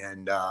 and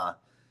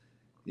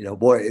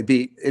boy,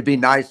 it'd be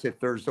nice if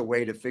there's a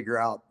way to figure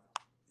out,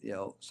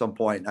 some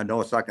point. I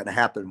know it's not going to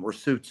happen, where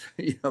suits,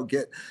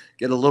 get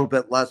a little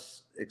bit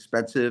less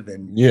expensive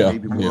and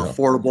maybe more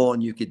affordable,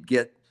 and you could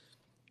get,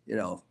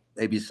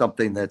 maybe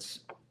something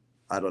that's,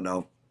 I don't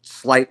know,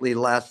 slightly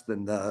less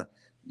than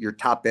your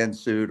top end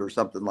suit or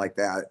something like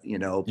that,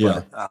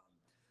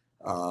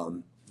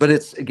 but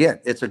it's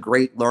a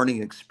great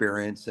learning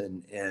experience,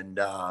 and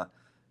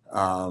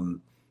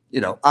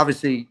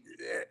obviously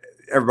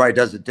everybody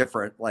does it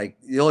different. Like,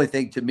 the only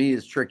thing to me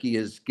is tricky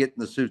is getting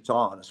the suits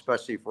on,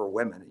 especially for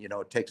women.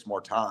 It takes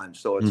more time,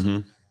 so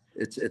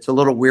it's a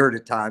little weird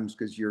at times,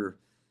 because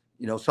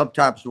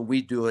sometimes when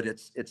we do it,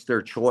 it's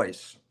their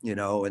choice,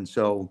 and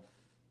so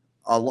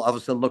I'll all of a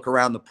sudden look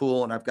around the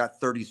pool, and I've got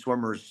 30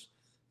 swimmers,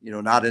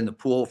 not in the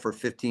pool for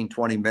 15,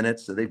 20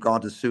 minutes. So they've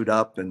gone to suit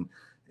up, and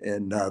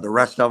the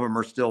rest of them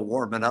are still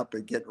warming up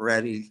and getting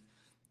ready.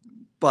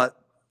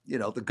 But,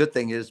 the good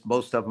thing is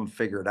most of them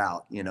figure it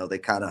out. They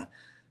kind of,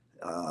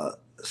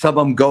 some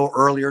of them go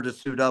earlier to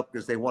suit up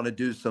because they want to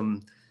do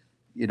some,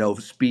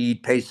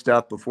 speed pace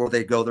stuff before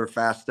they go their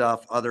fast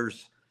stuff.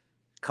 Others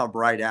come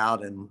right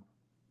out and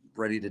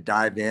ready to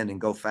dive in and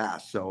go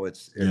fast. So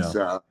it's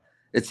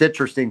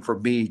interesting for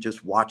me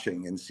just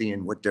watching and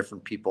seeing what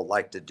different people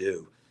like to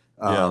do.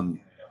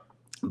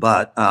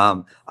 But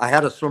I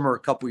had a swimmer a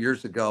couple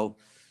years ago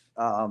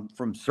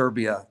from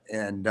Serbia,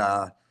 and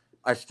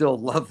I still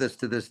love this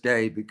to this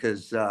day,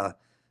 because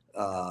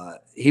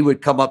he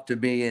would come up to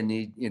me and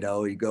he'd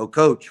go,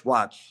 "Coach,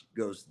 watch."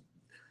 He goes,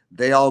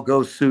 "They all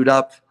go suit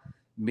up.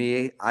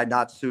 Me, I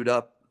not suit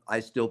up. I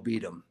still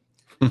beat them."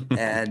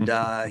 And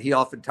he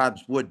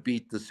oftentimes would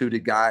beat the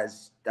suited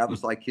guys. That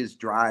was like his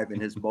drive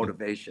and his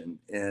motivation.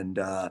 And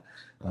I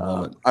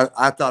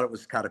thought it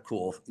was kind of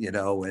cool,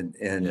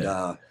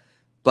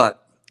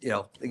 but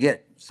again,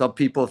 some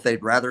people, if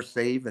they'd rather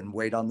save and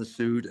wait on the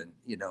suit, and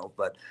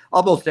but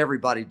almost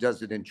everybody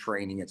does it in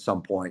training at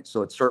some point.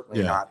 So it's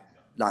certainly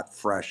not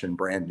fresh and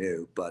brand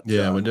new. But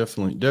we're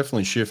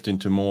definitely shifting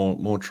to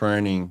more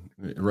training,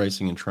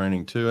 racing and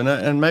training too.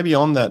 And maybe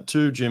on that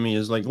too, Jimmy,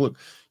 is like, look,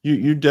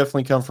 you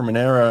definitely come from an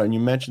era, and you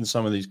mentioned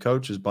some of these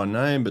coaches by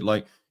name, but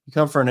like, you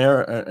come from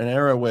an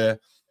era where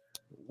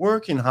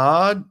working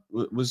hard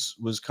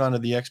was kind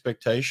of the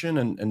expectation,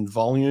 and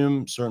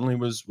volume certainly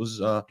was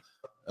a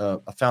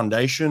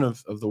foundation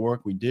of the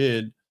work we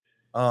did.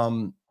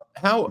 How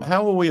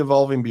are we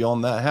evolving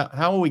beyond that?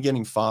 How are we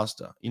getting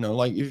faster?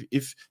 Like,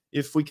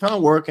 if we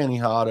can't work any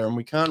harder and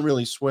we can't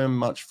really swim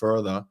much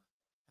further,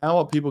 how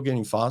are people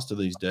getting faster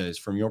these days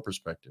from your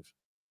perspective?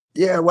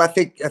 Yeah, well, I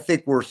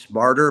think we're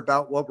smarter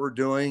about what we're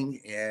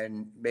doing,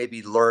 and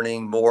maybe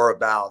learning more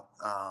about,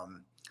 how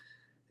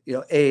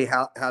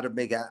to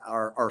make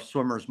our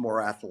swimmers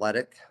more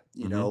athletic,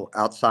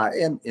 outside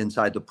and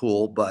inside the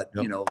pool. But,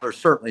 there's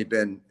certainly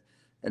been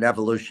an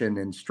evolution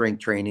in strength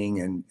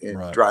training and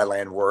dry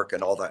land work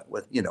and all that,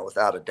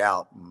 without a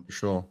doubt. And,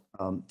 sure.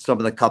 Some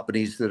of the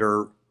companies that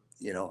are,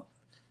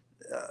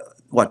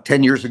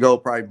 10 years ago,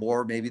 probably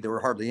more, maybe there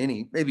were hardly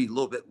any, maybe a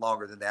little bit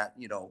longer than that,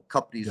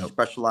 companies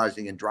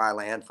specializing in dry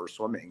land for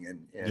swimming,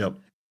 and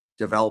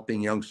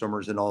developing young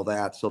swimmers and all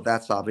that. So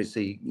that's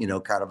obviously,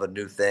 kind of a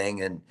new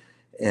thing. And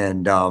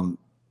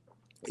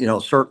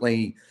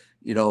certainly,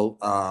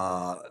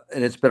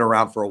 and it's been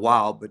around for a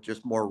while, but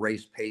just more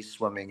race pace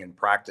swimming and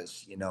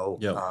practice,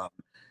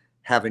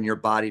 having your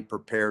body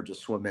prepared to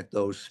swim at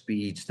those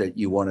speeds that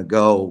you want to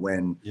go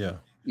when,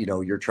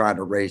 you're trying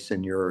to race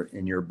in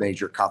your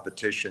major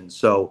competition.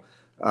 So,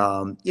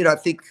 I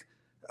think,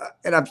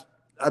 and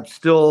I'm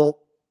still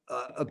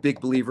a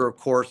big believer, of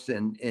course,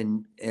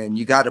 and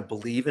you got to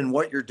believe in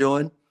what you're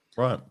doing.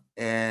 Right.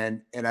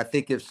 And I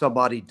think if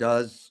somebody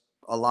does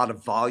a lot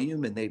of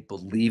volume and they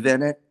believe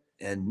in it,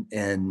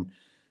 and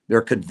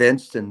they're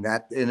convinced, and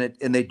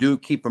they do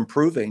keep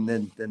improving,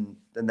 then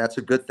that's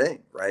a good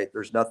thing, right?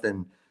 There's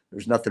nothing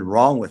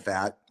wrong with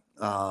that.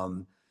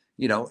 And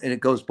it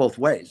goes both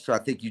ways. So I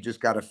think you just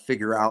got to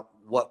figure out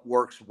what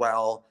works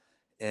well,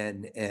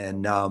 and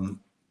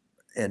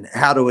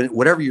how to,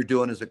 whatever you're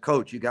doing as a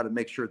coach, you got to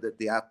make sure that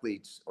the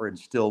athletes are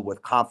instilled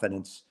with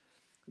confidence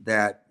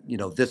that,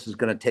 this is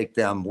going to take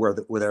them where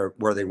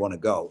they want to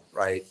go.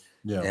 Right.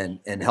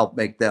 And help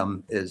make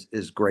them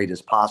as great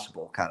as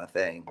possible, kind of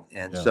thing.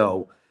 And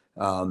so,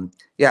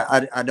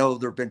 I know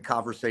there've been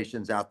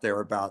conversations out there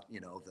about,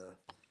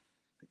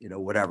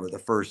 whatever, the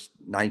first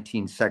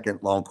 19-second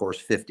long course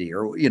 50,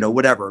 or,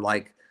 whatever,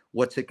 like,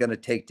 what's it going to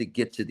take to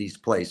get to these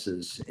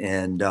places?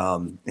 And, I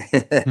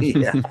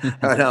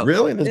know.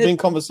 Really? There's been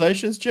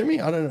conversations, Jimmy?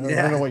 I don't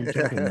know what you're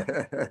talking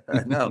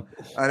about.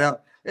 I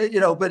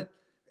know, but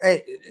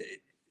hey,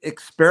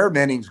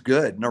 experimenting's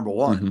good. Number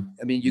one.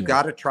 I mean, you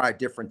got to try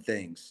different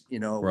things,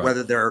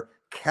 whether they're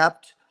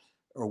kept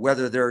or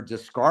whether they're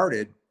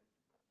discarded,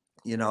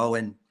 you know,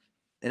 and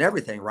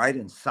everything, right?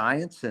 In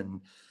science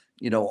and,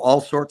 you know,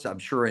 all sorts, I'm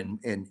sure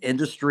in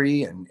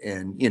industry and,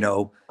 you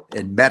know,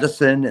 in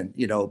medicine and,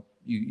 you know,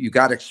 you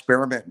got to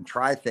experiment and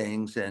try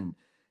things. And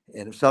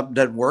if something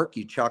doesn't work,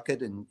 you chuck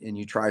it and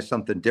you try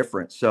something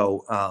different.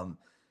 So,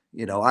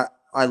 you know,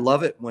 I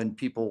love it when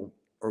people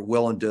are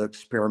willing to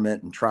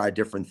experiment and try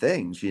different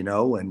things, you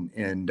know,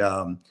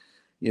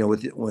 you know, when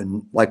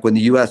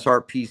the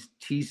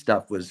USRPT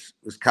stuff was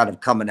kind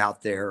of coming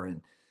out there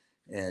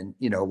and,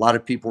 you know, a lot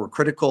of people were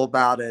critical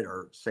about it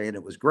or saying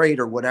it was great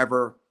or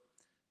whatever.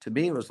 To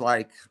me, it was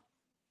like,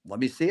 let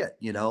me see it,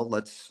 you know,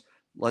 let's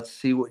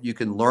see what you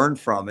can learn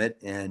from it.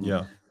 And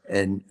you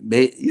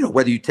know,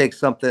 whether you take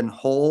something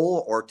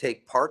whole or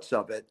take parts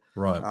of it,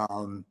 right.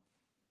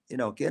 You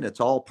know, again, it's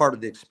all part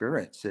of the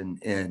experience.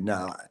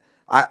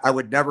 I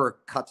would never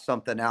cut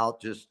something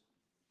out just,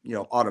 you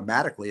know,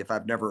 automatically if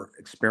I've never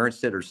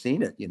experienced it or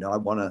seen it. You know, I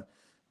want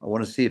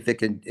to see if it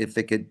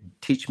could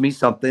teach me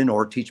something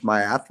or teach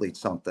my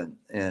athletes something.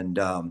 And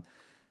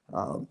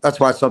that's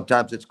why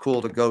sometimes it's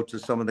cool to go to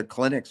some of the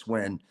clinics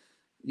when,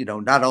 you know,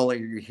 not only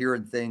are you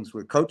hearing things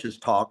with coaches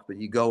talk, but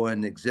you go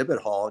in the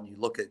exhibit hall and you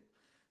look at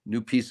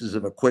new pieces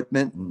of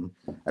equipment. And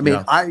I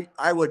mean,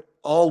 I would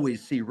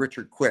always see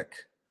Richard Quick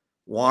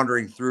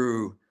wandering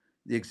through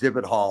the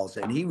exhibit halls,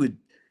 and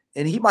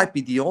he might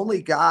be the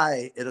only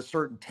guy at a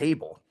certain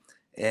table.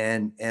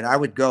 And I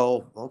would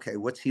go, okay,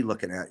 what's he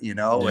looking at? You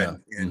know,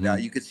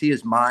 and you could see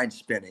his mind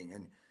spinning,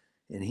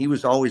 and he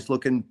was always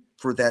looking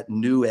for that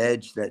new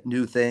edge, that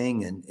new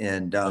thing.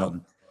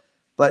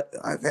 But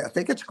I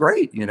think it's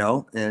great, you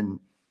know, and,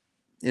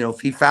 you know, if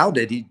he found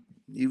it,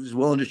 he was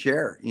willing to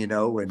share, you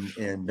know,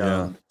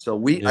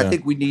 so I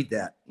think we need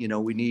that, you know,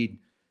 we need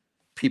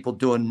people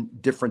doing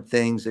different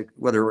things,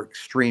 whether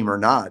extreme or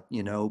not,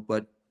 you know,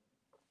 but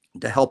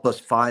to help us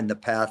find the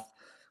path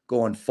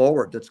going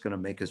forward that's going to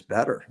make us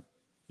better.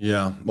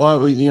 Yeah.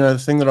 Well, you know, the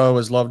thing that I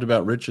always loved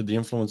about Richard, the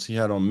influence he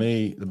had on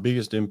me, the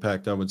biggest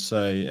impact I would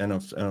say, and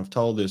I've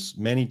told this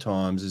many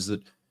times, is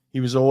that he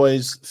was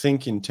always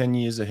thinking 10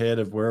 years ahead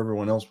of where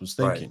everyone else was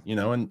thinking, Right. you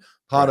know, and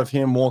part of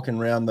him walking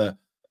around the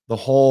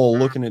hall,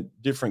 looking at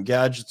different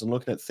gadgets and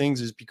looking at things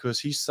is because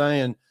he's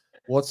saying,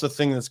 what's the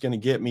thing that's going to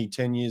get me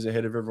 10 years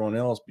ahead of everyone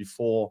else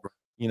before,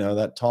 you know,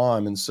 that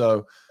time. And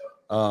so,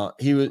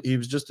 he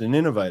was just an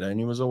innovator, and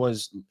he was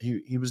always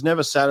he was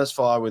never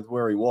satisfied with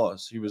where he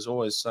was. He was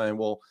always saying,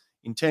 well,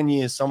 in 10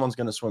 years someone's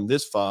going to swim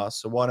this fast,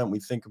 so why don't we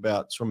think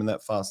about swimming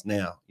that fast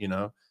now, you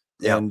know?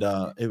 And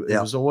it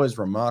was always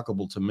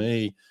remarkable to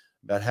me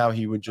about how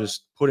he would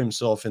just put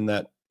himself in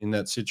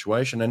that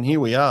situation. And here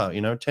we are,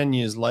 you know, 10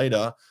 years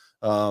later.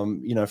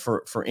 You know,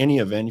 for any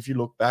event, if you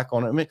look back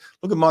on it, I mean,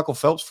 look at Michael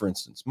Phelps, for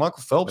instance.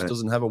 Michael Phelps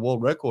doesn't have a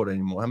world record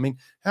anymore. I mean,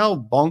 how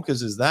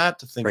bonkers is that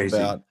to think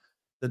about?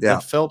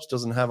 That Phelps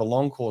doesn't have a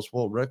long course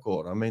world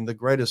record. I mean, the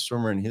greatest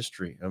swimmer in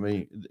history. I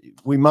mean,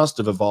 we must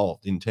have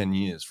evolved in 10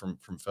 years from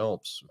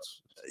Phelps.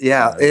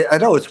 I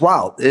know, it's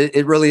wild.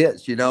 It really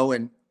is, you know,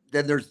 and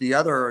then there's the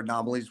other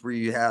anomalies where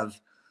you have,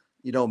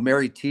 you know,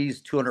 Mary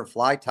T's 200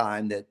 fly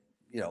time that,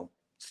 you know,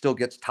 still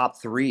gets top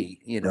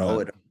 3, you know,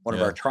 at one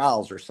of our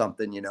trials or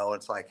something, you know.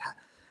 It's like,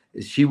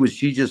 was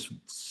she just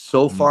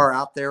so far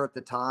out there at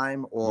the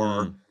time,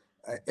 or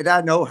and I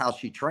know how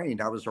she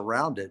trained. I was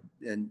around it,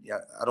 and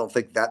I don't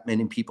think that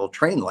many people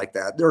train like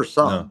that. There are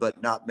some,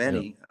 but not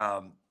many.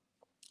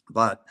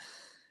 But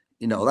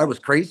you know, that was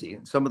crazy.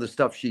 And some of the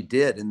stuff she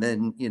did, and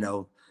then, you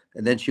know,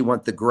 and then she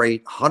went the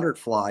great 100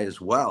 fly as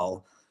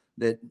well.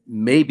 That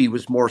maybe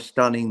was more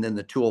stunning than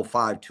the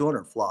 205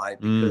 200 fly,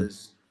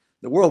 because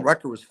the world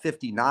record was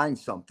 59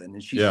 something,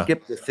 and she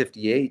skipped the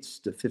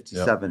 58s to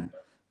 57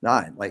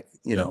 9. Like,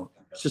 you know,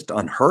 it's just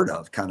unheard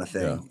of kind of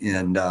thing.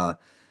 And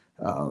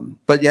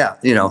but yeah,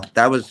 you know,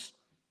 that was,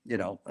 you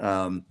know,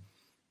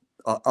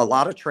 a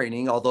lot of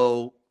training,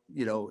 although,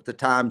 you know, at the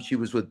time she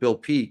was with Bill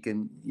Peak,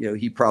 and, you know,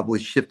 he probably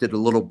shifted a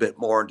little bit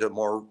more into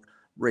more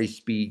race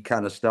speed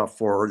kind of stuff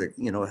for her to,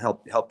 you know,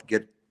 help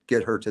get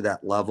her to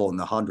that level in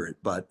the 100.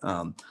 But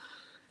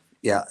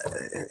yeah,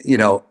 you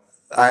know,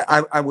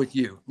 I'm with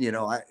you. You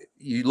know,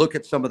 you look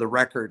at some of the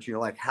records, you're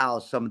like, how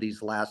some of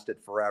these lasted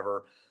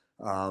forever.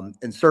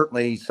 And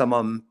certainly some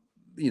of them,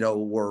 you know,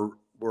 were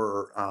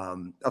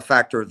a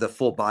factor of the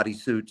full body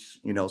suits,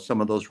 you know,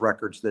 some of those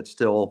records that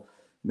still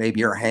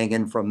maybe are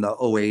hanging from the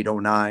 08,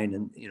 09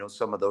 and, you know,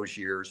 some of those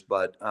years.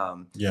 But,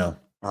 you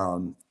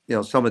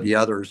know, some of the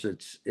others,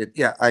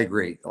 I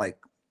agree. Like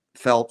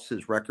Phelps,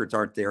 his records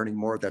aren't there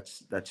anymore.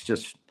 That's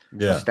just,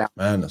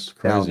 man, that's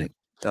crazy.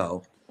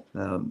 So,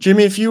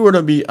 Jimmy, if you were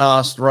to be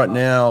asked right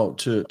now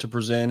to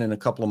present in a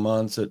couple of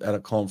months at a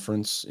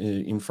conference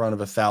in front of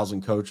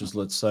 1,000 coaches,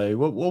 let's say,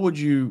 what would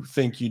you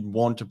think you'd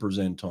want to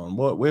present on?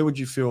 Where would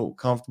you feel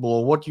comfortable,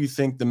 or what do you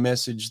think the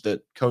message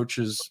that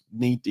coaches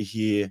need to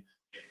hear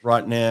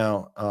right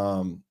now?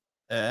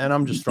 And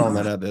I'm just throwing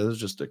that out there. There's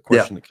just a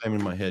question that came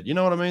in my head. You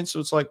know what I mean? So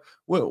it's like,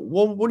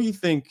 what do you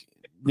think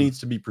needs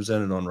to be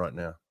presented on right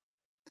now?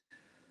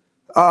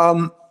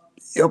 You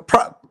know,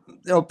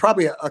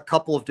 Probably a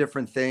couple of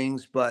different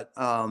things, but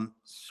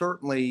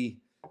certainly,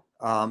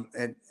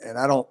 and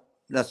I don't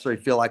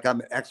necessarily feel like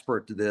I'm an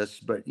expert to this,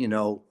 but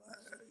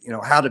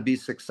how to be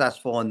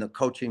successful in the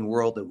coaching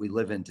world that we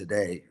live in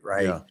today,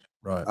 right? Yeah,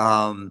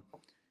 right.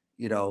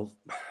 You know,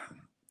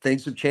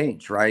 things have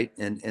changed, right?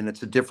 And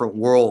it's a different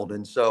world,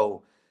 and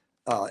so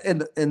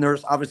and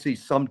there's obviously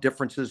some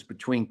differences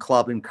between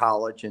club and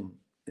college,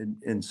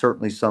 and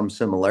certainly some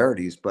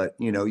similarities, but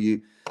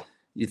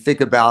you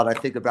think about, I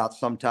think about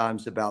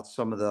sometimes about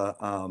some of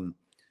the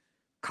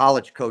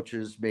college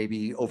coaches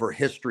maybe over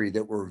history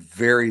that were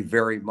very,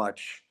 very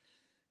much,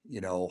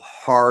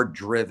 hard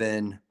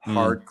driven, Mm.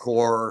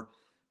 hardcore,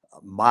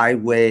 my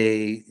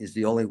way is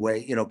the only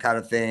way, kind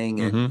of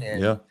thing. And, Mm-hmm.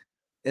 and, Yeah.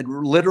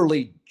 and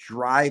literally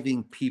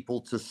driving people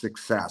to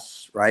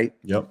success. Right.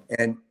 Yep.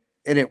 And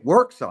it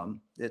works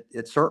some,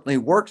 it certainly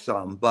works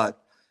some,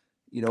 but,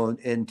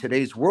 in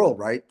today's world,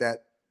 right,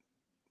 that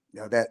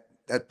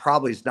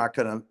probably is not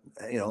going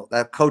to,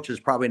 that coach is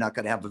probably not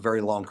going to have a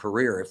very long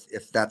career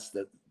if that's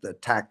the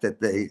tack that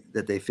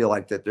they feel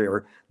like that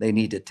they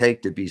need to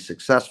take to be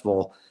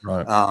successful.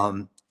 Right.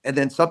 And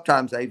then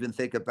sometimes I even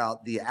think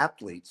about the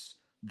athletes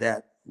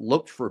that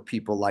looked for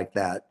people like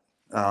that.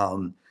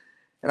 And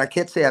I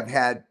can't say I've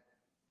had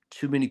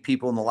too many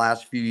people in the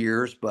last few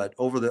years, but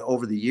over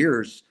the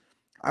years,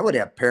 I would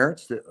have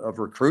parents of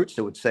recruits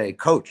that would say,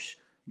 "Coach,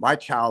 my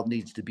child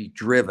needs to be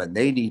driven.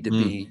 They need to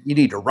Mm. be. You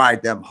need to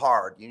ride them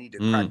hard. You need to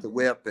crack Mm. the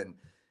whip." And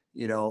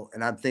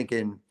and I'm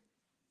thinking,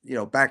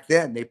 back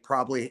then they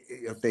probably,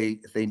 if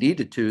they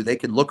needed to, they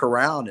could look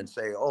around and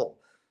say, "Oh,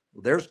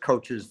 well, there's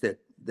coaches that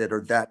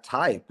are that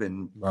type,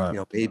 and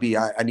Right. maybe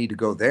I need to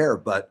go there."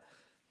 But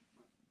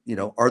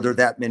are there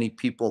that many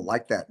people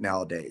like that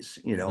nowadays?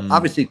 Mm.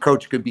 Obviously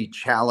coach could be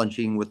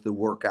challenging with the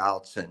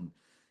workouts and,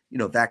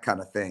 that kind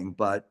of thing.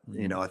 But,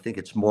 Mm. I think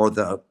it's more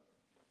the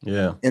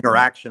Yeah.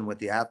 interaction with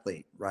the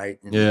athlete. Right.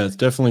 And Yeah. It's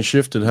definitely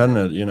shifted, hasn't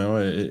it?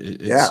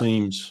 It yeah,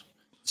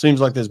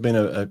 seems like there's been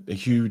a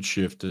huge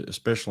shift,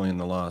 especially in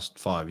the last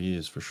 5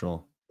 years, for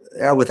sure.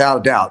 yeah, without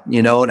a doubt,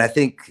 and I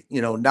think,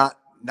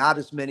 not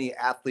as many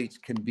athletes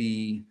can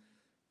be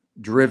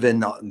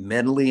driven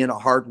mentally in a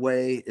hard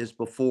way as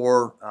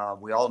before.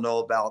 We all know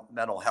about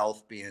mental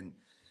health being,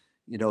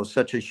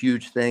 such a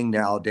huge thing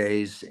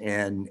nowadays.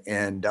 And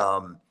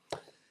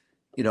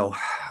you know,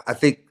 I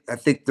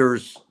think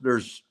there's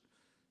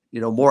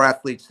more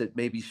athletes that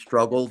maybe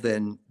struggle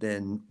than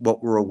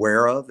what we're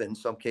aware of in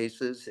some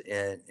cases,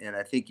 and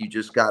I think you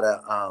just gotta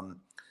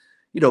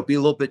be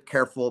a little bit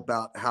careful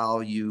about how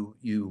you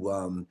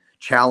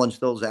challenge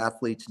those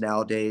athletes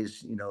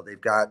nowadays.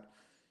 They've got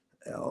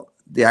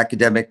the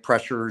academic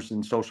pressures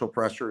and social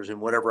pressures and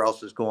whatever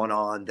else is going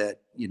on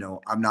that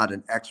I'm not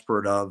an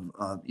expert of,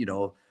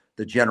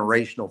 the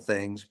generational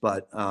things,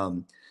 but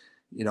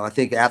I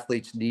think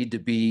athletes need to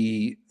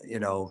be,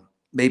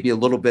 maybe a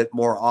little bit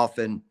more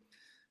often,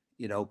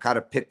 kind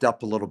of picked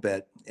up a little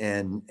bit,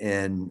 and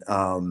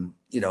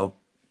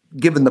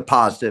given the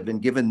positive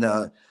and given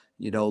the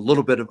a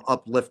little bit of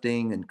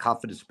uplifting and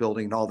confidence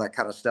building and all that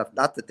kind of stuff.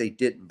 Not that they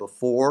didn't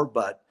before,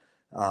 but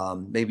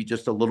maybe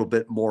just a little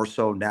bit more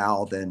so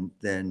now than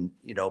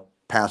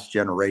past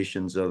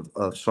generations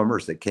of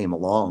swimmers that came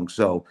along.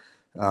 So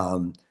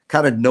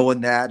kind of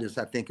knowing that is,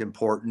 I think,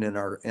 important in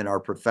our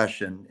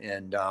profession.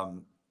 And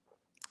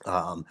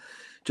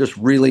just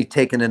really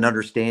taking an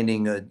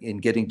understanding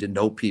and getting to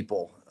know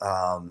people,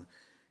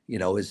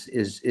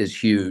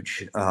 is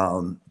huge.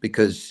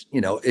 Because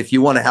if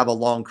you want to have a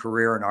long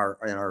career in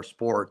our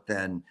sport,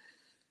 then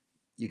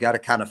you got to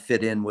kind of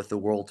fit in with the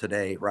world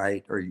today,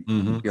 right? Or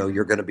Mm-hmm.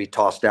 you're going to be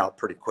tossed out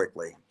pretty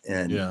quickly.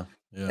 And Yeah.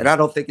 Yeah. and I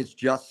don't think it's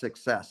just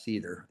success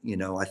either.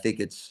 I think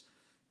it's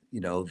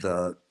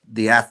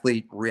the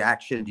athlete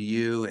reaction to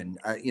you. And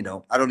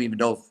I don't even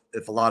know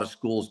if a lot of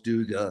schools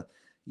do the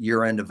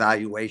year-end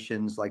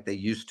evaluations like they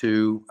used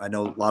to. I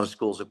know a lot of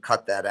schools have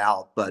cut that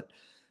out, but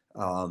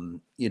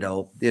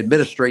the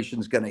administration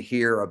is going to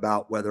hear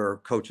about whether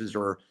coaches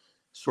are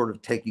sort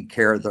of taking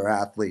care of their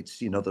athletes,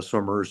 the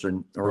swimmers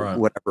or Right.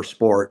 whatever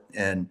sport.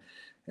 And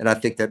I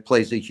think that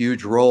plays a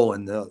huge role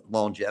in the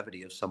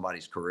longevity of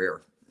somebody's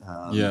career.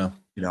 Yeah.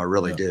 I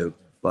really Yeah. do.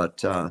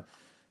 But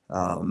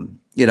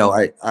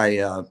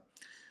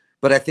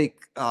but I think,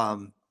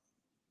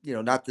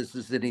 not this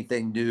is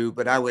anything new,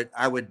 but I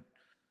would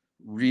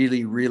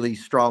really, really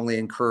strongly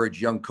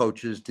encourage young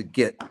coaches to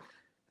get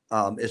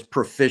as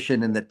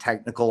proficient in the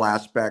technical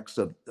aspects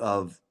of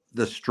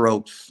the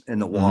strokes in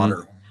the Mm-hmm.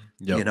 water,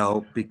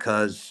 Yep.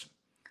 because,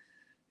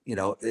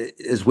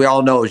 as we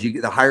all know,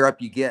 the higher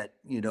up you get,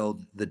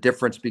 the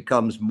difference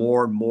becomes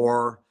more and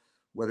more,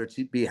 whether it's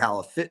be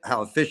how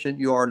efficient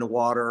you are in the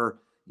water,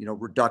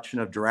 reduction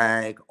of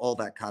drag, all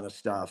that kind of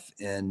stuff.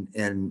 And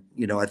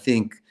I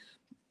think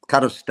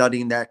kind of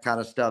studying that kind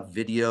of stuff,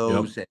 Yep.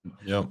 videos and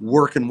Yep.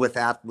 working with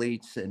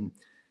athletes. And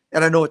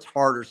I know it's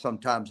harder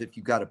sometimes if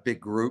you've got a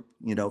big group,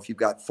 if you've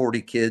got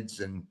 40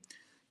 kids and,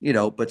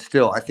 but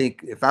still, I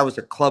think if I was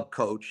a club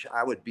coach,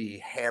 I would be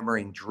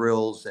hammering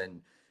drills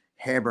and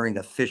hammering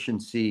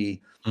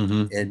efficiency.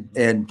 Mm-hmm.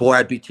 And boy,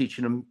 I'd be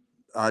teaching them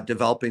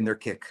developing their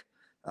kick.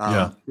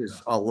 Yeah.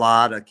 There's a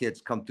lot of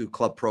kids come through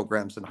club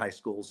programs in high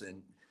schools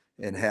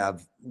and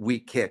have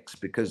weak kicks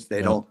because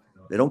they don't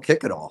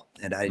kick at all.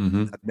 And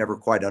I've never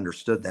quite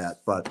understood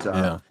that, but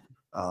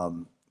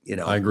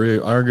I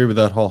agree with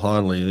that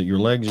wholeheartedly, that your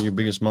legs are your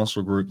biggest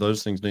muscle group.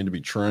 Those things need to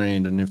be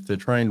trained. And if they're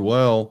trained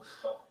well,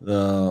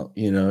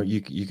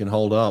 you can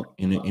hold up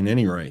in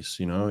any race.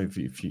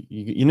 If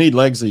you need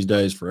legs these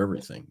days for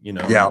everything,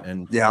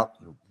 and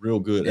real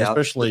good,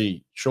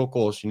 especially short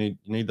course. You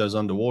need those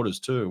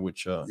underwaters too,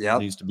 which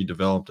needs to be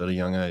developed at a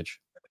young age.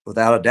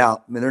 Without a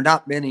doubt. I mean, there are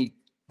not many,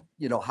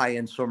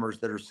 high-end swimmers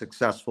that are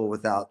successful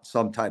without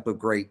some type of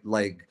great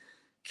leg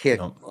kick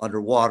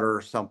underwater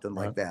or something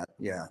like that.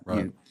 Yeah.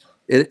 Right.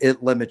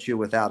 It limits you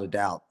without a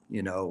doubt,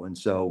 and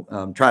so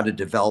trying to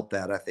develop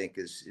that, I think,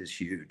 is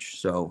huge.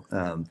 So,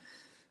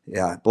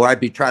 boy, I'd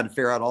be trying to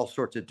figure out all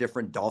sorts of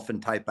different dolphin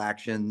type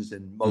actions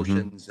and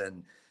motions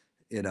and,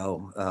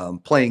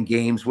 playing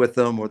games with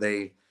them where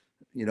they,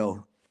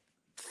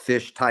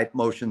 fish type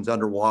motions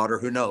underwater.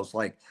 Who knows?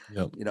 Like,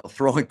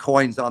 throwing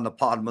coins on the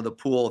bottom of the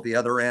pool at the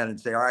other end and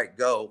say, all right,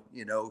 go,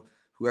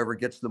 whoever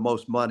gets the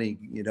most money,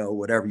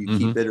 whatever, you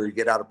keep it or you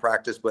get out of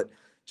practice, but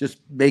just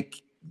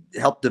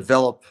help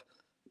develop,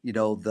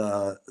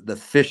 the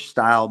fish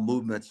style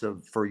movements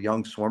for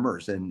young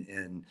swimmers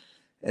and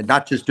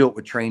not just do it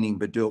with training,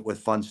 but do it with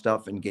fun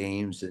stuff and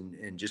games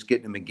and just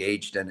getting them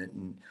engaged in it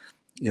and,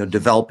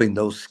 developing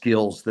those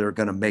skills that are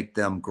going to make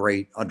them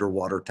great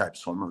underwater type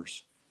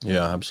swimmers.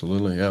 Yeah,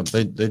 absolutely. Yeah,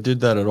 they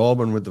did that at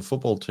Auburn with the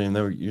football team.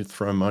 You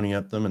throw money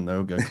at them and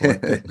they'll go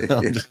collect it.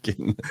 I'm just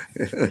kidding.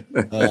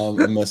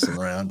 I'm messing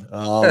around.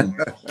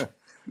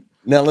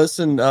 Now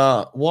listen,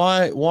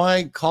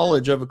 why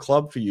college over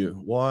club for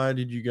you? Why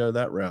did you go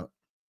that route?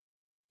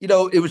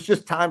 It was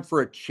just time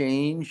for a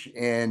change.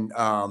 And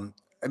I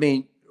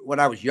mean, when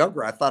I was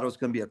younger, I thought I was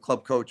going to be a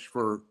club coach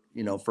for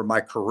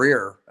my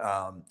career.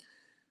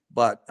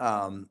 But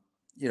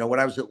when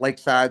I was at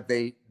Lakeside,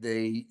 they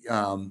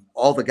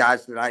all the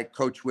guys that I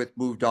coached with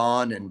moved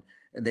on and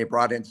they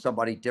brought in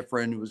somebody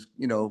different who was,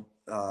 going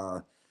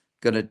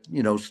to,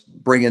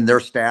 bring in their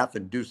staff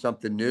and do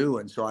something new.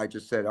 And so I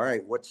just said, all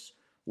right,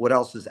 what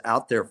else is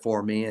out there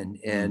for me?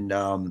 And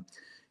I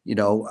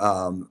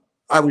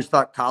always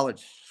thought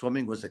college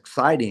swimming was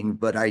exciting,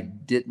 but I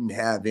didn't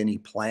have any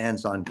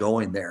plans on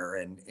going there.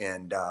 And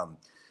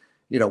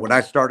when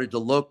I started to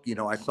look,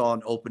 I saw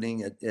an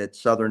opening at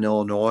Southern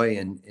Illinois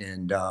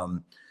and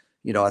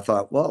I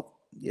thought, well,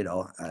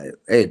 hey,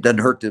 it doesn't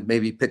hurt to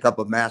maybe pick up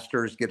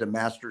get a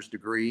master's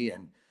degree.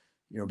 And,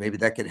 maybe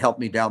that could help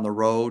me down the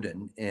road.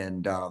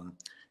 And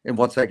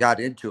once I got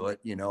into it,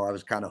 I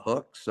was kind of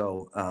hooked.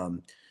 So,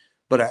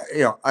 but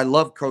I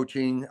love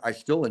coaching. I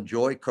still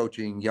enjoy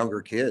coaching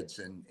younger kids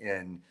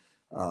and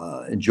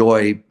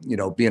enjoy,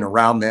 being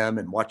around them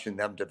and watching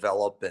them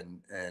develop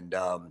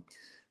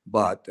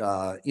but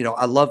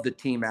I love the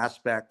team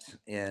aspect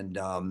and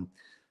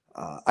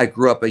I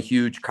grew up a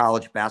huge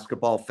college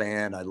basketball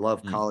fan. I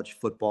love college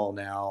football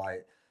now.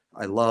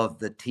 I love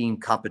the team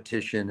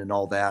competition and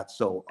all that.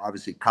 So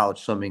obviously college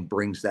swimming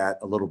brings that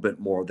a little bit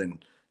more than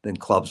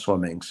club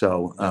swimming.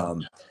 So,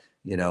 and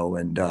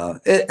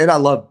I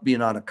love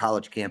being on a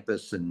college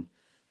campus and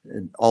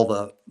all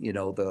the,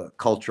 the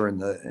culture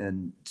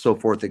and so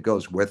forth that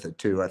goes with it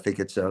too. I think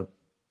it's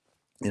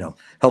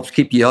helps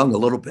keep you young a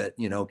little bit,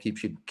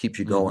 keeps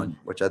you going,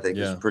 which I think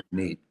is pretty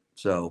neat.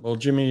 So, well,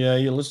 Jimmy,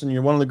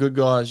 you're one of the good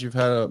guys. You've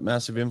had a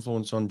massive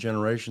influence on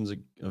generations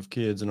of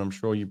kids, and I'm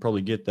sure you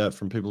probably get that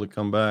from people that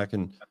come back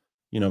and,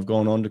 have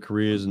gone on to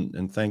careers,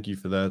 and thank you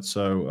for that.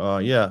 So,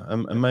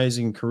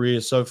 amazing career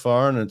so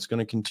far, and it's going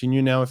to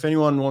continue. Now, if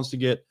anyone wants to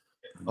get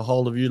a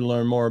hold of you to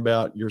learn more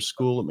about your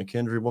school at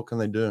McKendree, what can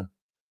they do?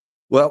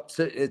 Well,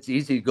 it's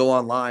easy to go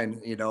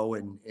online, and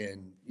our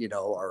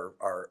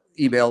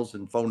emails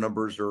and phone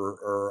numbers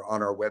are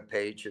on our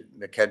webpage at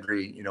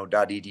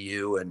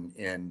McKendree.edu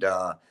and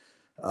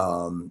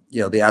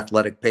the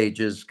athletic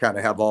pages kind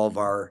of have all of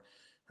our,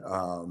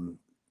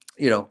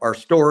 our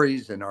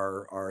stories and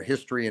our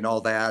history and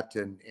all that.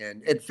 And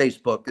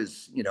Facebook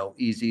is,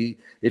 easy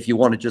if you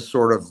want to just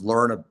sort of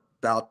learn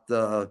about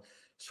the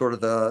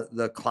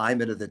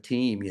climate of the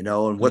team,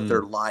 and what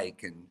they're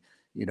like. And,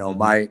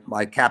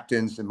 my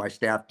captains and my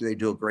staff, they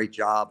do a great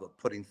job of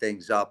putting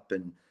things up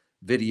and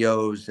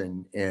videos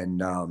and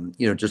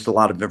just a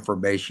lot of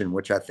information,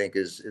 which I think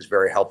is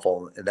very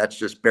helpful. And that's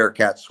just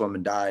Bearcat Swim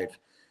and Dive.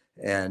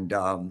 And,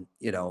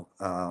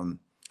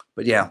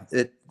 but yeah,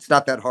 it's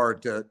not that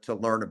hard to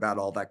learn about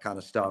all that kind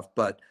of stuff.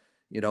 But,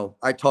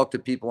 I talk to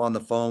people on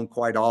the phone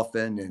quite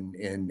often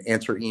and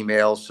answer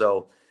emails.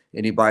 So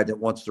anybody that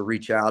wants to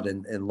reach out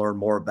and learn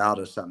more about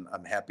us,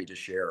 I'm happy to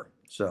share.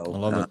 So I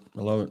love it.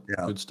 I love it.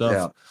 Yeah, good stuff.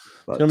 Yeah.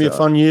 It's going to be a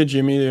fun year,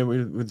 Jimmy,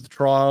 with the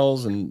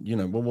trials and,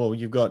 well,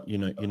 you've got,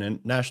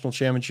 national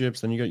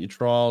championships, then you got your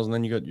trials, and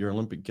then you got your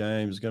Olympic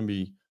Games. It's going to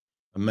be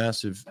a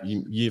massive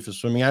year for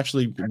swimming.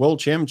 Actually, world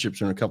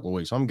championships are in a couple of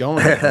weeks. I'm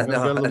going to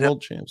go to the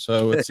world champs.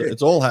 So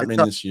it's all happening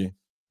this year.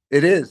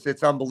 It is.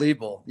 It's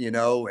unbelievable,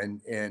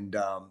 and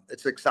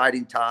it's an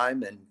exciting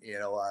time. And,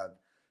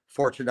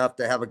 fortunate enough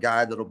to have a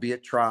guy that'll be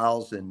at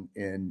trials,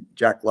 and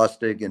Jack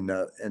Lustig and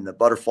the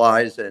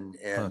butterflies, and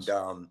Nice.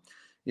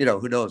 you know,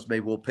 who knows,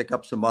 maybe we'll pick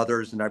up some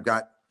others. And I've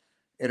got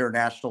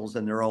internationals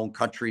in their own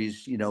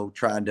countries, you know,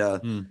 trying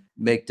to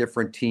make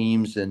different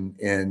teams.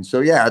 And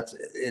so, yeah,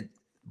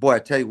 boy, I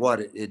tell you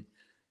what,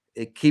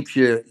 it keeps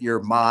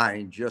your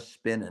mind just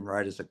spinning,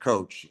 right, as a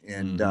coach.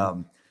 And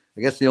I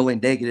guess the only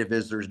negative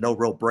is there's no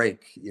real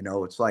break. You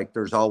know, it's like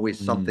there's always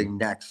something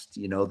next,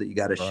 you know, that you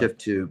got to shift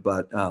to.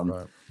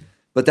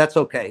 But that's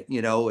okay.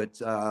 You know,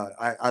 it's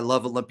I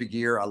love Olympic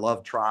year. I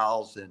love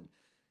trials, and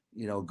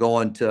you know,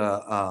 going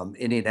to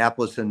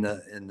Indianapolis in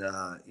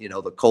the you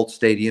know, the Colt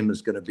Stadium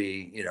is going to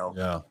be, you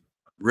know,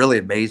 really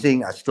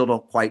amazing. I still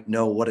don't quite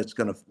know what it's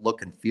going to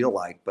look and feel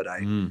like, but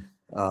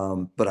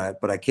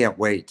I can't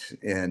wait.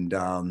 And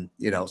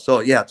you know, so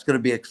yeah, it's going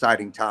to be an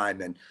exciting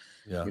time. And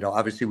you know,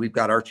 obviously we've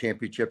got our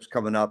championships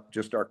coming up,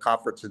 just our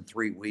conference in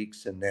 3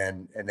 weeks, and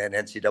then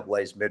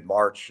NCAA's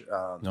mid-March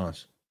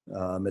Nice.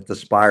 At the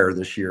Spire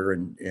this year.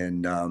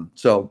 And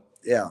so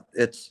yeah,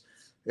 it's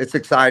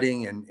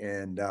exciting,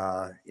 and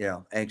you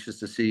know, anxious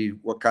to see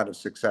what kind of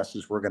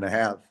successes we're going to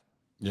have.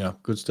 Yeah,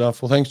 good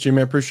stuff. Well, thanks, Jimmy.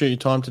 I appreciate your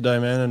time today,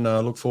 man,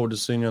 and look forward to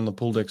seeing you on the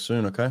pool deck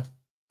soon. Okay.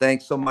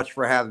 Thanks so much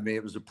for having me.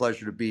 It was a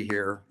pleasure to be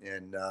here,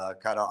 and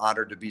kind of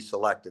honored to be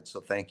selected. So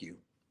thank you.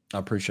 I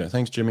appreciate it.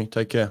 Thanks, Jimmy.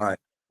 Take care. All right.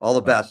 All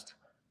the best.